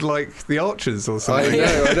sounded like The Archers or something. I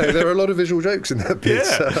know. There are a lot of visual jokes in that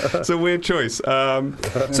piece. Yeah, it's a weird choice.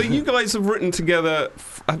 So you guys have written together.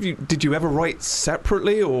 Did you ever write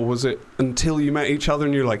separately, or was it until you met each other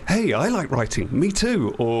and you're like, "Hey, I like writing. Me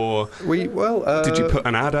too." Or did you put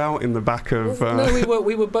an ad out in the back of? No,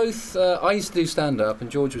 we were both. I used to do stand up, and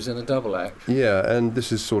George was in a double act. Yeah, and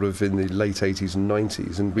this is sort of in the late 80s and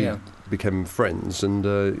 90s, and we became friends. And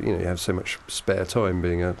you have so much spare time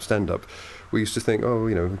being a stand up. We used to think,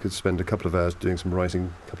 we could spend a couple of hours doing some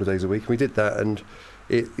writing a couple of days a week, and we did that, and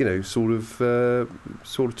it sort of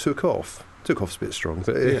took off. Took off's a bit strong,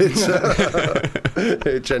 but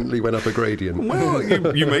it gently went up a gradient. Well,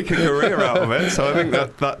 you make a career out of it, so I think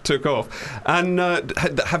that took off. And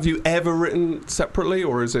have you ever written separately,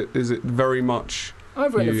 or is it very much?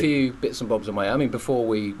 I've written a few bits and bobs on my own. I mean, before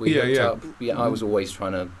we hooked up, I was always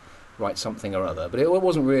trying to write something or other, but it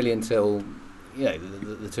wasn't really until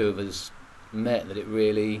the two of us met that it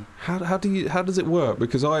really. How does it work?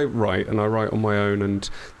 Because I write on my own, and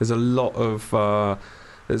there's a lot of.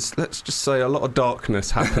 Let's just say a lot of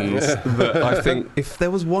darkness happens that I think if there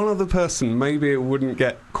was one other person, maybe it wouldn't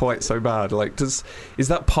get quite so bad. Like, is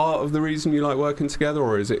that part of the reason you like working together,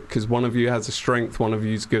 or is it because one of you has a strength, one of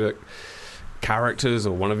you's good at characters,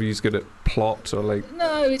 or one of you's good at plot, or like?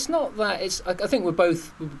 No, it's not that. I think we're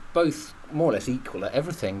both more or less equal at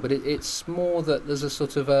everything, but it's more that there's a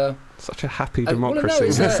sort of such a happy democracy.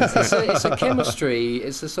 It's a chemistry.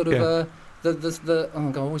 It's a sort of the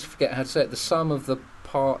I always forget how to say it. The sum of the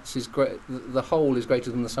parts is great. The whole is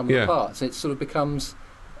greater than the sum of the parts. It sort of becomes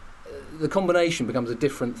the combination becomes a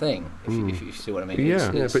different thing. If you see what I mean.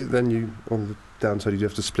 Yeah, but then on the downside, you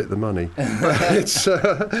have to split the money. It's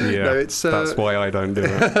that's why I don't do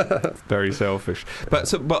it. Very selfish.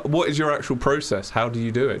 But what is your actual process? How do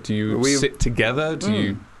you do it? Do you sit together? Do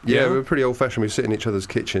you? Yeah, we're pretty old-fashioned. We sit in each other's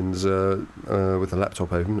kitchens with a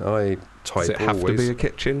laptop open. I type. Does it have to be a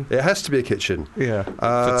kitchen? It has to be a kitchen. Yeah,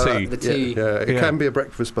 for tea. The tea. Yeah, it can be a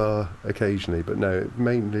breakfast bar occasionally, but no,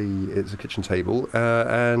 mainly it's a kitchen table,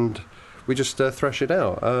 and we just thrash it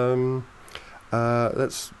out.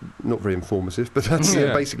 That's not very informative, but that's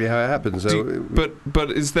basically how it happens.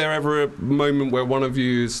 But is there ever a moment where one of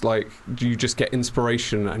you is like, do you just get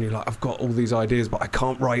inspiration and you're like, I've got all these ideas, but I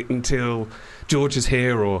can't write until George is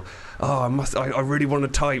here, or I really want to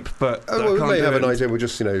type, but we may have an idea. We'll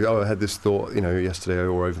just I had this thought yesterday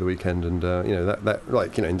or over the weekend, and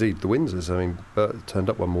indeed the Windsors. I mean, Bert turned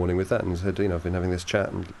up one morning with that and said, I've been having this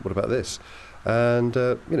chat, and what about this? And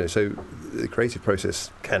so the creative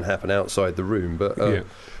process can happen outside the room, but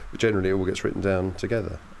generally it all gets written down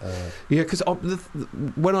together. Because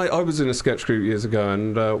when I was in a sketch group years ago,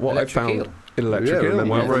 and what Electric I found Eel. Electric Eel,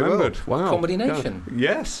 well remembered. Wow, Comedy Nation. God.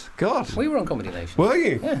 Yes, God, we were on Comedy Nation. Were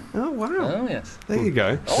you? Yeah. Oh wow. Oh yes. There you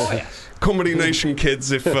go. Oh yes. Comedy Nation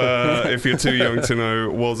Kids, if you're too young to know,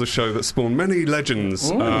 was a show that spawned many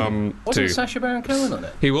legends. Wasn't Sacha Baron Cohen on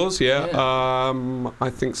it? He was, yeah. I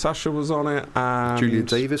think Sacha was on it, and Julia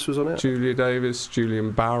Davis was on it. Julia Davis,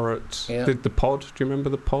 Julian Barrett did the Pod. Do you remember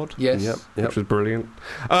the Pod? Yes. Yep. Which was brilliant.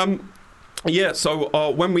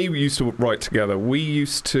 So when we used to write together, we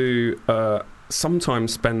used to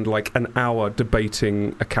sometimes spend like an hour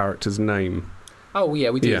debating a character's name. Oh yeah,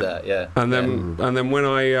 we do that. Yeah. And then when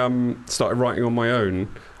I started writing on my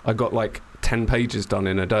own, I got like 10 pages done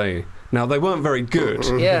in a day. Now they weren't very good,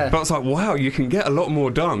 but I was like, wow, you can get a lot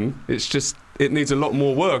more done. It's just it needs a lot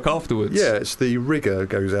more work afterwards. Yeah, it's the rigour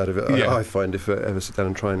goes out of it. I find if I ever sit down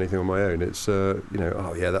and try anything on my own, it's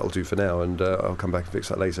that'll do for now, and I'll come back and fix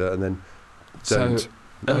that later, and then don't.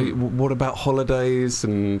 What about holidays,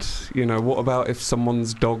 and what about if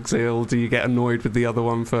someone's dog's ill? Do you get annoyed with the other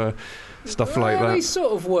one for stuff like that? We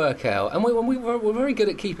sort of work out, and we're very good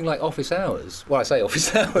at keeping like office hours. Well, I say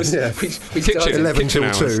office hours. Yeah, we start at 11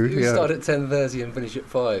 till 2. We start at 10:30 and finish at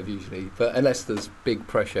 5 usually, but unless there's big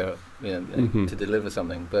pressure, to deliver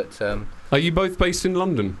something. But are you both based in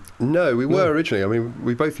London? No, we were originally. I mean,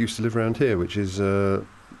 we both used to live around here, which is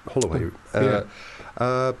Holloway.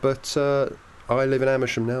 But I live in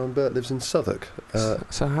Amersham now, and Bert lives in Southwark.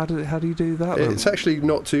 So how do you do that? It's actually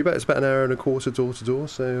not too bad. It's about an hour and a quarter door to door.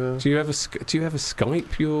 So do you ever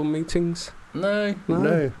Skype your meetings? No.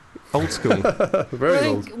 Old school. Very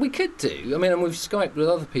old. We could do. I mean, and we've Skyped with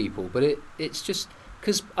other people, but it's just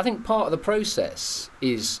because I think part of the process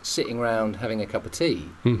is sitting around having a cup of tea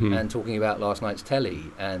and talking about last night's telly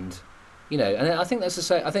and You know, and I think that's the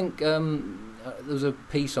same. I think there was a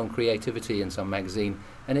piece on creativity in some magazine,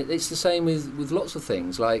 and it's the same with lots of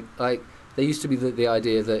things. Like there used to be the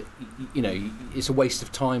idea that you know it's a waste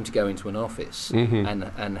of time to go into an office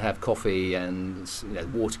and have coffee and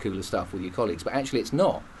water cooler stuff with your colleagues, but actually it's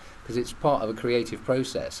not, because it's part of a creative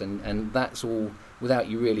process, and that's all without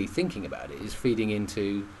you really thinking about it is feeding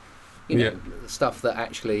into stuff that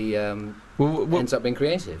actually ends up being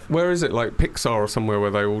creative. Where is it, like Pixar or somewhere,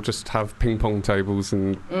 where they all just have ping pong tables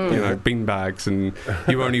and bean bags, and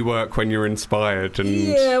you only work when you're inspired? And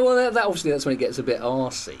well, that obviously that's when it gets a bit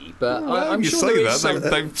arsey. But I'm sure say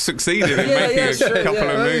that they've succeeded in making a couple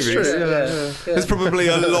of movies. There's probably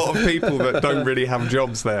a lot of people that don't really have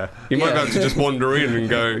jobs there. You might be able to just wander in and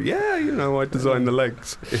go, I designed the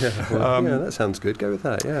legs. That sounds good. Go with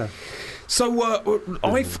that. Yeah. So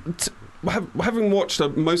having watched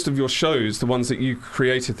most of your shows, the ones that you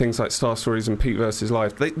created, things like Star Stories and Pete vs.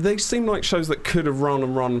 Life, they seem like shows that could have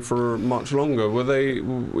run for much longer. Were they,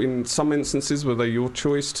 in some instances, your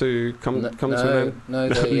choice to come to an end? No,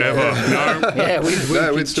 never. No. Yeah,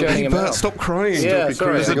 we'd keep churning them out. Stop crying. Yeah,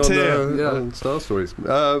 sorry. On Star Stories,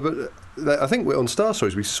 but I think on Star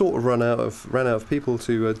Stories we sort of ran out of people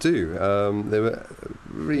to do. They were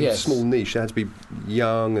really small niche. They had to be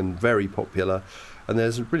young and very popular. And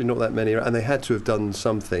there's really not that many, and they had to have done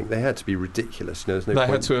something. They had to be ridiculous. There's no point.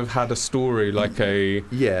 Had to have had a story like a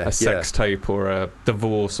sex tape or a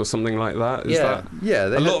divorce or something like that.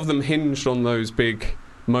 A lot of them hinged on those big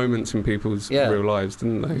moments in people's real lives,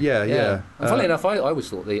 didn't they? Yeah. And funnily enough, I always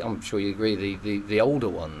thought I'm sure you agree, the older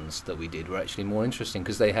ones that we did were actually more interesting,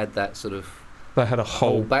 because they had that sort of. They had a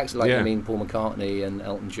whole back, Paul McCartney and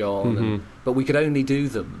Elton John, but we could only do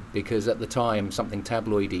them because at the time something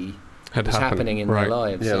tabloidy was happening in their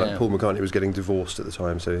lives. Like Paul McCartney was getting divorced at the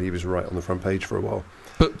time, so he was right on the front page for a while.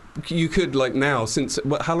 But you could, now, since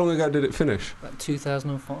how long ago did it finish? About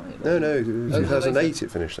 2005. No, 2008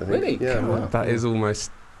 it finished, I think. Really? Yeah. Wow. That is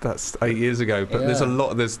that's 8 years ago. But there's a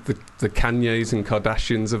lot. There's the Kanyes and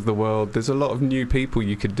Kardashians of the world. There's a lot of new people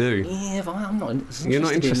you could do. Yeah, but I'm not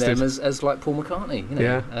interested in them as like Paul McCartney.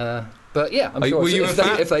 Yeah. But I'm sure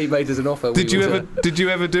if they made us an offer, did you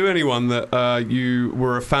ever do anyone that you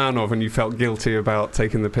were a fan of and you felt guilty about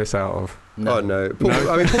taking the piss out of? No. Oh no, Paul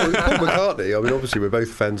McCartney. I mean, obviously we're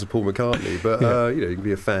both fans of Paul McCartney, but you can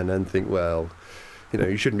be a fan and think, well,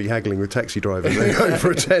 you shouldn't be haggling with taxi drivers and going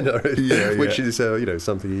for a tenner, which is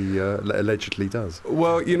something he allegedly does.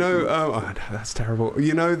 Well, that's terrible.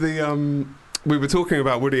 We were talking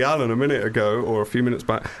about Woody Allen a minute ago, or a few minutes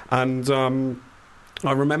back, and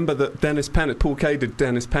I remember that Paul Kaye did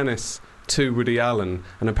Dennis Pennis to Woody Allen,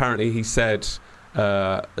 and apparently he said,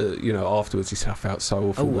 afterwards he said, I felt so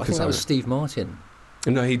awful. I think that was Steve Martin.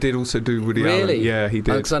 No, he did also do Woody Allen. Really? Yeah, he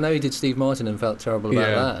did. Because I know he did Steve Martin and felt terrible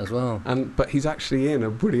about that as well. But he's actually in a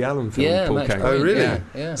Woody Allen film, Paul Kaye. Oh, really?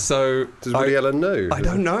 Yeah. So does Woody Allen know? I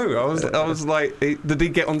don't know. I was like, did he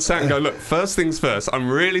get on set and go, look, first things first, I'm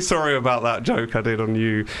really sorry about that joke I did on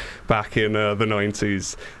you back in the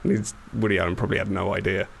 90s. And Woody Allen probably had no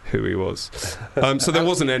idea who he was. So there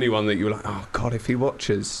wasn't anyone that you were like, oh, God, if he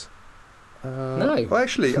watches... No. Well,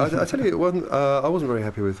 actually, I tell you, I wasn't very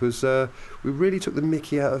happy with was we really took the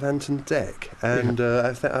mickey out of Ant and Dec, and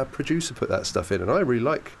our producer put that stuff in, and I really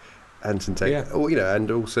like Ant and Dec, and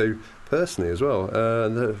also personally as well.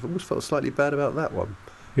 And I've always felt slightly bad about that one.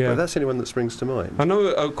 Yeah, but that's the only one that springs to mind. I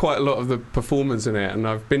know quite a lot of the performers in it, and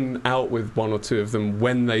I've been out with one or two of them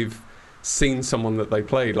when they've seen someone that they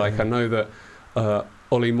played. Like I know that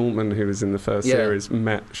Ollie Maltman, who was in the first series,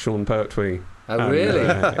 met Sean Pertwee. Oh, really?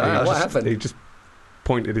 What happened? He just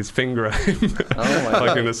pointed his finger at him,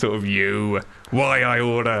 like in a sort of why I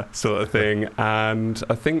order sort of thing. And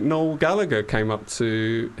I think Noel Gallagher came up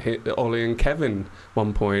to hit Ollie and Kevin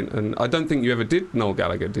one point, and I don't think you ever did Noel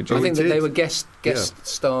Gallagher, did you? I think that they were guest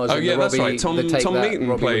stars. Oh yeah, that's right. Tom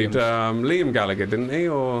Meaton played Liam Gallagher, didn't he?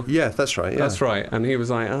 Or yeah, that's right. Yeah. That's right. And he was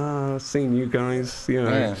like, I've seen you guys.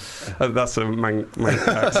 That's a Manc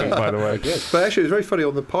accent, by the way. But actually, it was very funny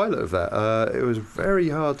on the pilot of that. It was very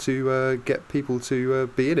hard to get people to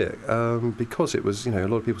be in it because it was, a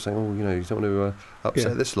lot of people saying, you don't want to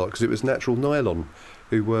upset this lot, because it was Natural Nylon,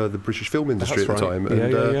 who were the British film industry at the time,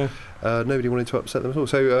 and nobody wanted to upset them at all.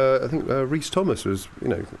 So I think Rhys Thomas was,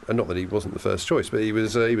 and not that he wasn't the first choice, but he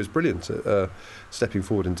was brilliant at stepping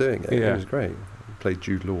forward and doing it. It was great. He played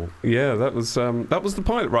Jude Law. Yeah, that was the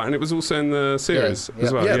pilot, right? And it was also in the series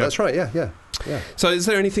as well. Yeah, that's right. Yeah. So, is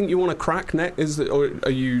there anything you want to crack next? Is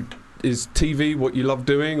TV what you love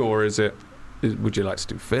doing, or is it? would you like to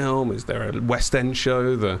do film? Is there a West End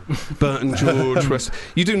show, the Bert and George West?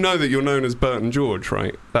 You do know that you're known as Bert and George,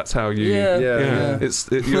 right? That's how you. Yeah.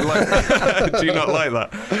 You're like. Do you not like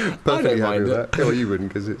that? I don't mind it. Well, you wouldn't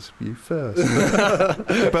because it's you first.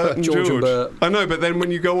 Bert and George. And Bert. I know, but then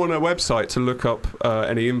when you go on a website to look up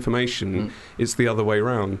any information, it's the other way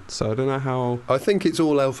round. So I don't know how. I think it's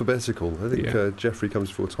all alphabetical. I think Jeffrey comes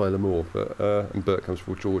before Tyler Moore, and Bert comes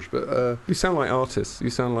before George. But you sound like artists. You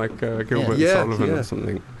sound like Gilbert and Sullivan or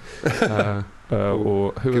something.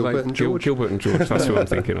 Or who Gilbert are they? And George. Gilbert and George. That's who I'm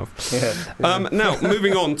thinking of. Now,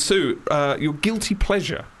 moving on to your guilty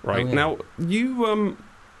pleasure. Right now, you.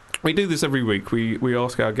 We do this every week. We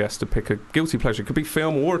ask our guests to pick a guilty pleasure. It could be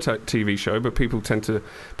film or a TV show, but people tend to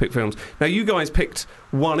pick films. Now, you guys picked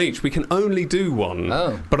one each. We can only do one.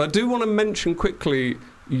 But I do want to mention quickly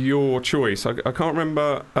your choice. I can't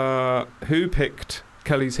remember who picked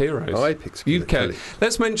Kelly's Heroes. I picked Kelly.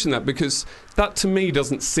 Let's mention that because that to me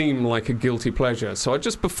doesn't seem like a guilty pleasure. So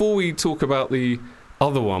before we talk about the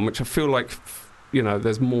other one, which I feel like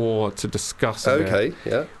there's more to discuss. Okay,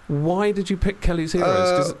 yeah. Why did you pick Kelly's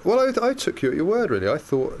Heroes? Well, I took you at your word, really. I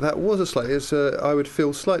thought that was I would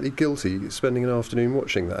feel slightly guilty spending an afternoon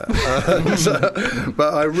watching that.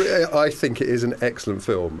 But I think it is an excellent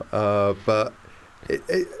film. But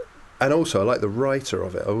and also, I like the writer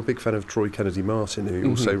of it. I'm a big fan of Troy Kennedy Martin, who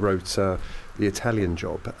also wrote The Italian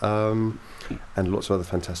Job, and lots of other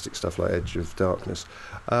fantastic stuff like Edge of Darkness.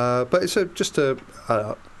 But it's just a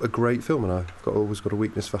great film, and I've always got a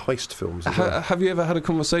weakness for heist films as well. Have you ever had a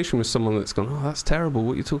conversation with someone that's gone, "Oh, that's terrible,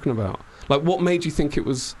 what are you talking about?" Like, what made you think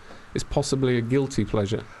it's possibly a guilty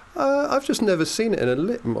pleasure? I've just never seen it in a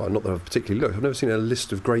not that I've particularly looked. I've never seen a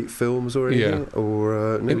list of great films or anything.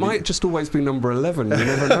 It might just always be number 11. You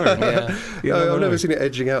never know. I've never seen it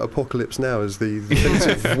edging out Apocalypse Now as the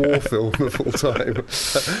definitive war film of all time.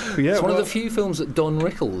 It's one of the few films that Don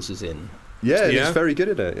Rickles is in. Yeah, he's very good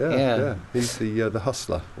at it. Yeah. He's the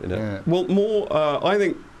hustler in it. Yeah. Well, more. I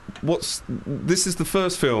think. This is the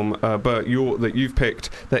first film, Bert, that you've picked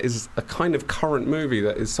that is a kind of current movie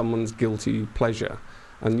that is someone's guilty pleasure.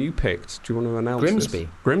 And you picked, do you want to announce Grimsby. This?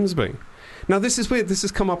 Grimsby. Now, this is weird. This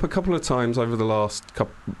has come up a couple of times over the last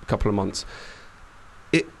couple of months.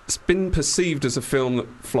 It's been perceived as a film that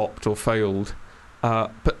flopped or failed.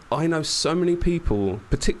 But I know so many people,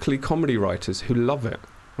 particularly comedy writers, who love it.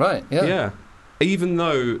 Right, yeah. Yeah. Even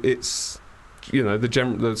though it's,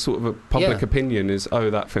 the sort of a public opinion is,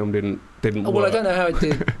 that film didn't work. Well, I don't know how it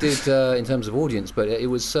did in terms of audience, but it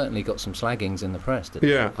was certainly got some slaggings in the press, didn't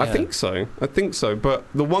it? Yeah, I think so. But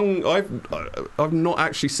the one I've not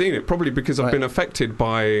actually seen it, probably because I've been affected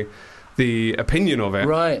by the opinion of it.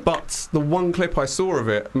 Right. But the one clip I saw of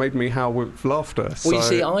it made me howl with laughter. Well, you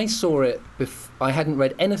see, I saw it. I hadn't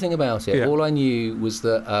read anything about it. Yeah. All I knew was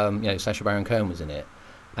that Sacha Baron Cohen was in it,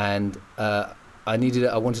 and I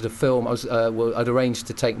wanted to film. I'd arranged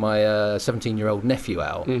to take my 17-year-old nephew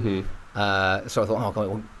out. Mm-hmm. So I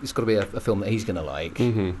thought, it's got to be a film that he's going to like.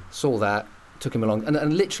 Mm-hmm. Saw that, took him along,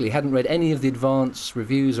 and literally hadn't read any of the advance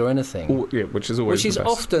reviews or anything. Which is always the best.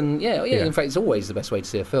 Often, in fact, it's always the best way to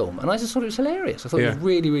see a film. And I just thought it was hilarious. I thought it was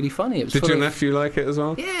really, really funny. Did your nephew like it as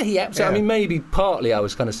well? Yeah, he absolutely. I mean, maybe partly I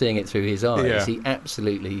was kind of seeing it through his eyes. Yeah. He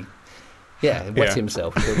absolutely, wet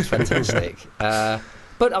himself. It was fantastic.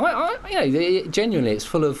 But genuinely, it's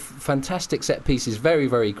full of fantastic set pieces, very,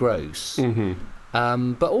 very gross.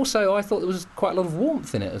 Mm-hmm. But also, I thought there was quite a lot of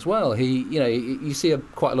warmth in it as well. You see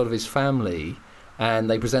quite a lot of his family, and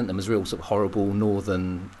they present them as real sort of horrible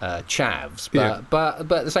northern chavs.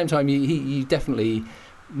 But at the same time, you definitely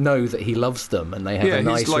know that he loves them, and they have a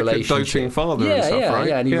nice relationship. He's like a doting father and stuff, right?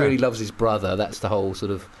 Yeah, and he really loves his brother. That's the whole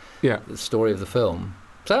sort of the story of the film.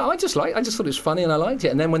 So I just thought it was funny and I liked it.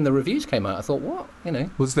 And then when the reviews came out, I thought,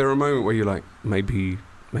 Was there a moment where you're like, maybe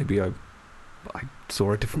I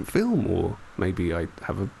saw a different film, or maybe I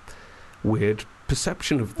have a weird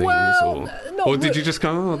perception of things, or did you just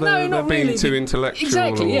go, they're being really too intellectual?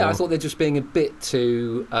 Exactly, I thought they're just being a bit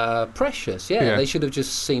too precious. They should have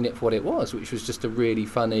just seen it for what it was, which was just a really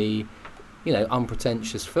funny,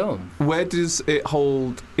 unpretentious film. Where does it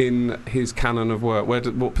hold in his canon of work?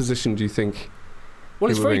 What position do you think? Well,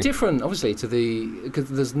 it's very different, obviously, because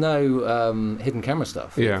there's no hidden camera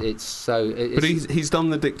stuff. Yeah. But he's done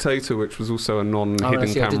The Dictator, which was also a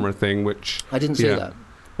non-hidden camera thing, which I didn't see that.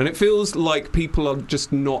 And it feels like people are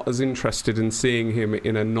just not as interested in seeing him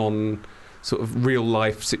in a non sort of real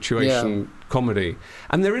life situation comedy.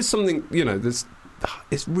 And there is something,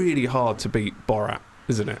 it's really hard to beat Borat,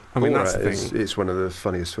 isn't it? I mean, that's the thing. It's one of the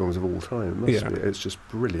funniest films of all time. It must be. It's just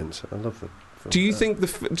brilliant. I love them. Do you think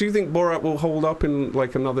Borat will hold up in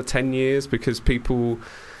like another 10 years because people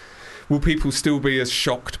will people still be as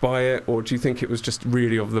shocked by it, or do you think it was just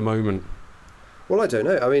really of the moment? Well, I don't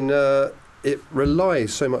know. I mean, it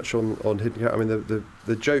relies so much on hidden character. I mean,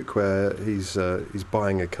 the joke where he's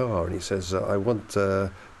buying a car and he says, "I want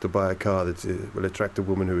to buy a car that will attract a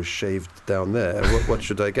woman who is shaved down there. What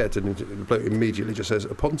should I get?" And the bloke immediately just says,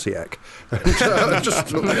 "A Pontiac." And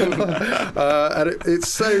it's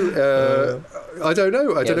so. I don't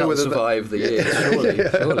know. I don't know whether survive the year. Surely.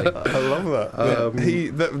 I love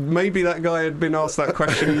that. Maybe that guy had been asked that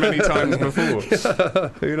question many times before.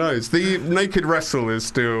 Who knows? The naked wrestle is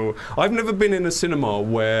still. I've never been in a cinema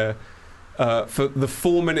where. For the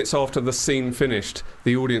 4 minutes after the scene finished,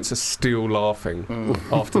 the audience are still laughing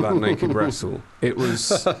after that naked wrestle. It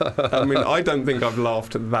was. I mean, I don't think I've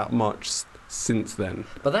laughed that much since then.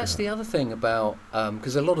 But that's the other thing about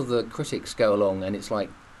because a lot of the critics go along, and it's like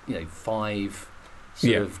 5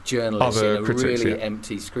 sort of journalists in a really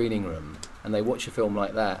empty screening room, and they watch a film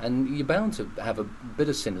like that, and you're bound to have a bit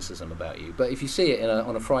of cynicism about you. But if you see it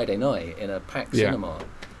on a Friday night in a packed cinema.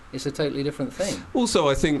 It's a totally different thing. Also,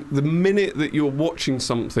 I think the minute that you're watching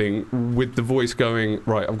something with the voice going,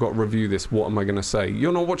 right, I've got to review this, what am I going to say?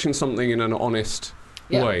 You're not watching something in an honest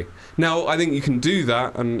way. Now, I think you can do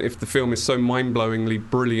that, and if the film is so mind-blowingly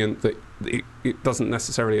brilliant that it doesn't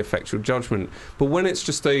necessarily affect your judgment. But when it's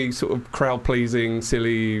just a sort of crowd-pleasing,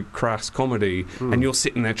 silly, crass comedy, and you're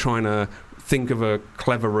sitting there trying to think of a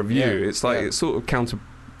clever review, it's like it sort of kind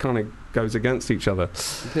of goes against each other.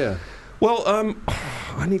 Yeah. Well,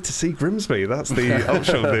 I need to see Grimsby. That's the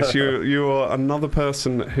upshot of this. You are another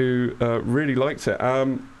person who really liked it.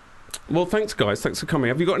 Well, thanks, guys. Thanks for coming.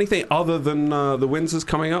 Have you got anything other than the Windsors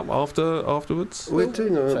coming up afterwards? We're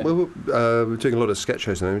doing we're doing a lot of sketch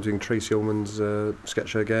shows now. We're doing Tracy Ullman's sketch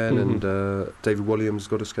show again, and David Walliams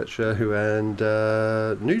got a sketch show, and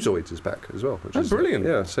Newzoids is back as well. Which is brilliant.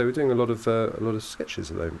 Yeah, so we're doing a lot of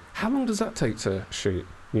sketches at the moment. How long does that take to shoot?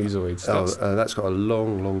 Newzoids. That's got a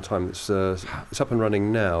long time. It's up and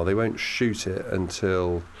running now. They won't shoot it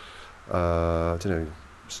until I don't know,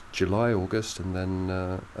 July, August, and then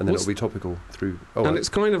it'll be topical through. It's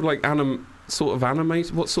kind of like sort of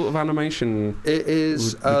animated. What sort of animation? It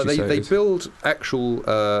is. They build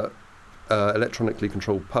actual electronically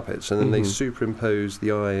controlled puppets, and then they superimpose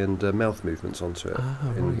the eye and mouth movements onto it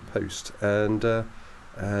in post,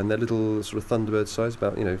 and they're little sort of Thunderbird size,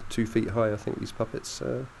 about 2 feet high, I think, these puppets.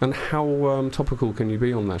 And how topical can you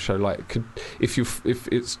be on that show? Like, if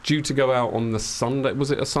it's due to go out on the Sunday,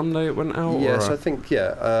 was it a Sunday it went out? Yes, I think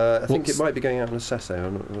I think it might be going out on a Saturday.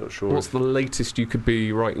 I'm not sure. What's the latest you could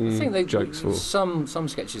be writing jokes for? Some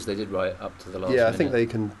sketches they did write up to the last. Yeah, I think they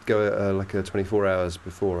can go like 24 hours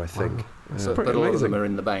before, I think. Wow. But a lot of them are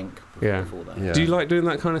in the bank before that. Yeah. Do you like doing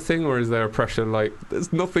that kind of thing, or is there a pressure like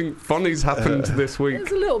there's nothing funny's happened this week?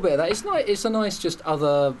 There's a little bit of that. It's a nice just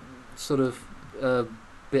other sort of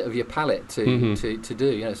bit of your palette to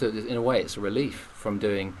do. So in a way it's a relief from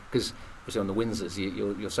doing, because obviously on the Windsors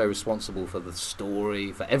you're so responsible for the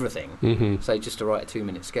story, for everything. So just to write a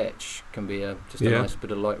 2-minute sketch can be a nice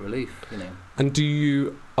bit of light relief. And do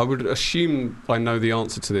you? I would assume I know the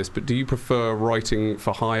answer to this, but do you prefer writing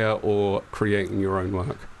for hire or creating your own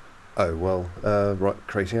work? Oh well,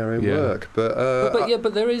 creating our own work, but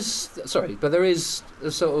there is a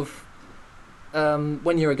sort of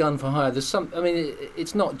when you're a gun for hire. There's some. I mean,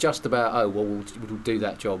 it's not just about we'll do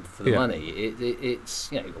that job for the money.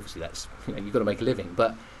 It's obviously that's you've got to make a living,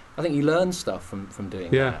 but I think you learn stuff from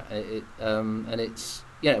doing that. And it's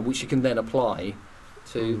which you can then apply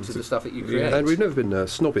to the stuff that you create. And we've never been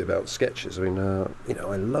snobby about sketches. I mean,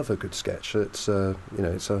 I love a good sketch. It's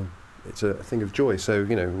it's a thing of joy. So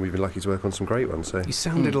we've been lucky to work on some great ones. So you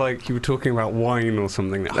sounded like you were talking about wine or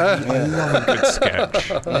something. I love a good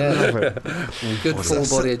sketch. I love it. Good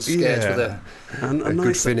full-bodied sketch with a nice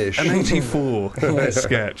good finish. An 84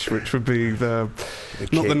 sketch, which would be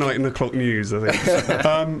not the 9 o'clock news, I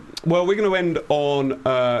think. Well, we're going to end on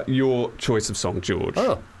your choice of song, George.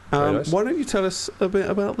 Oh. Nice. Why don't you tell us a bit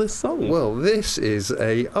about this song? Well, this is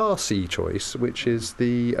a RC choice, which is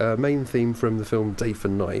the main theme from the film Day for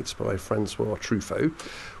Night by Francois Truffaut,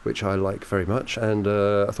 which I like very much, and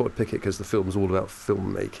I thought I'd pick it because the film's all about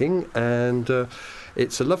filmmaking, and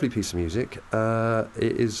it's a lovely piece of music.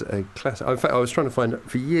 It is a classic. In fact, I was trying to find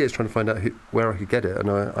out where I could get it,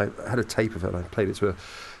 and I had a tape of it, and I played it to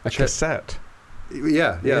a cassette.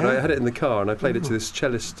 Yeah, and I had it in the car, and I played it to this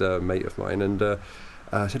cellist mate of mine, and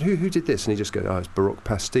I said, who did this? And he just goes, it's Baroque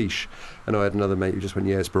Pastiche. And I had another mate who just went,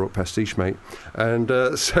 it's Baroque Pastiche, mate. And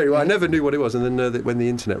so I never knew what it was. And then when the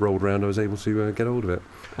internet rolled around, I was able to get hold of it.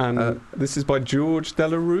 And this is by George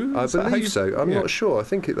Delarue? I believe so. I'm not sure. I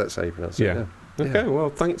think that's how you pronounce it. Yeah. Okay, well,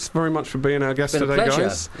 thanks very much for being our guest today,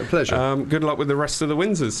 guys. A pleasure. Good luck with the rest of the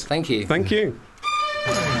Windsors. Thank you. Thank you.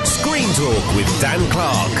 Screen Talk with Dan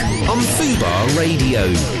Clark on Fubar Radio.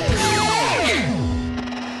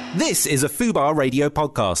 This is a Fubar Radio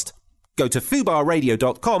podcast. Go to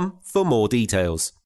fubarradio.com for more details.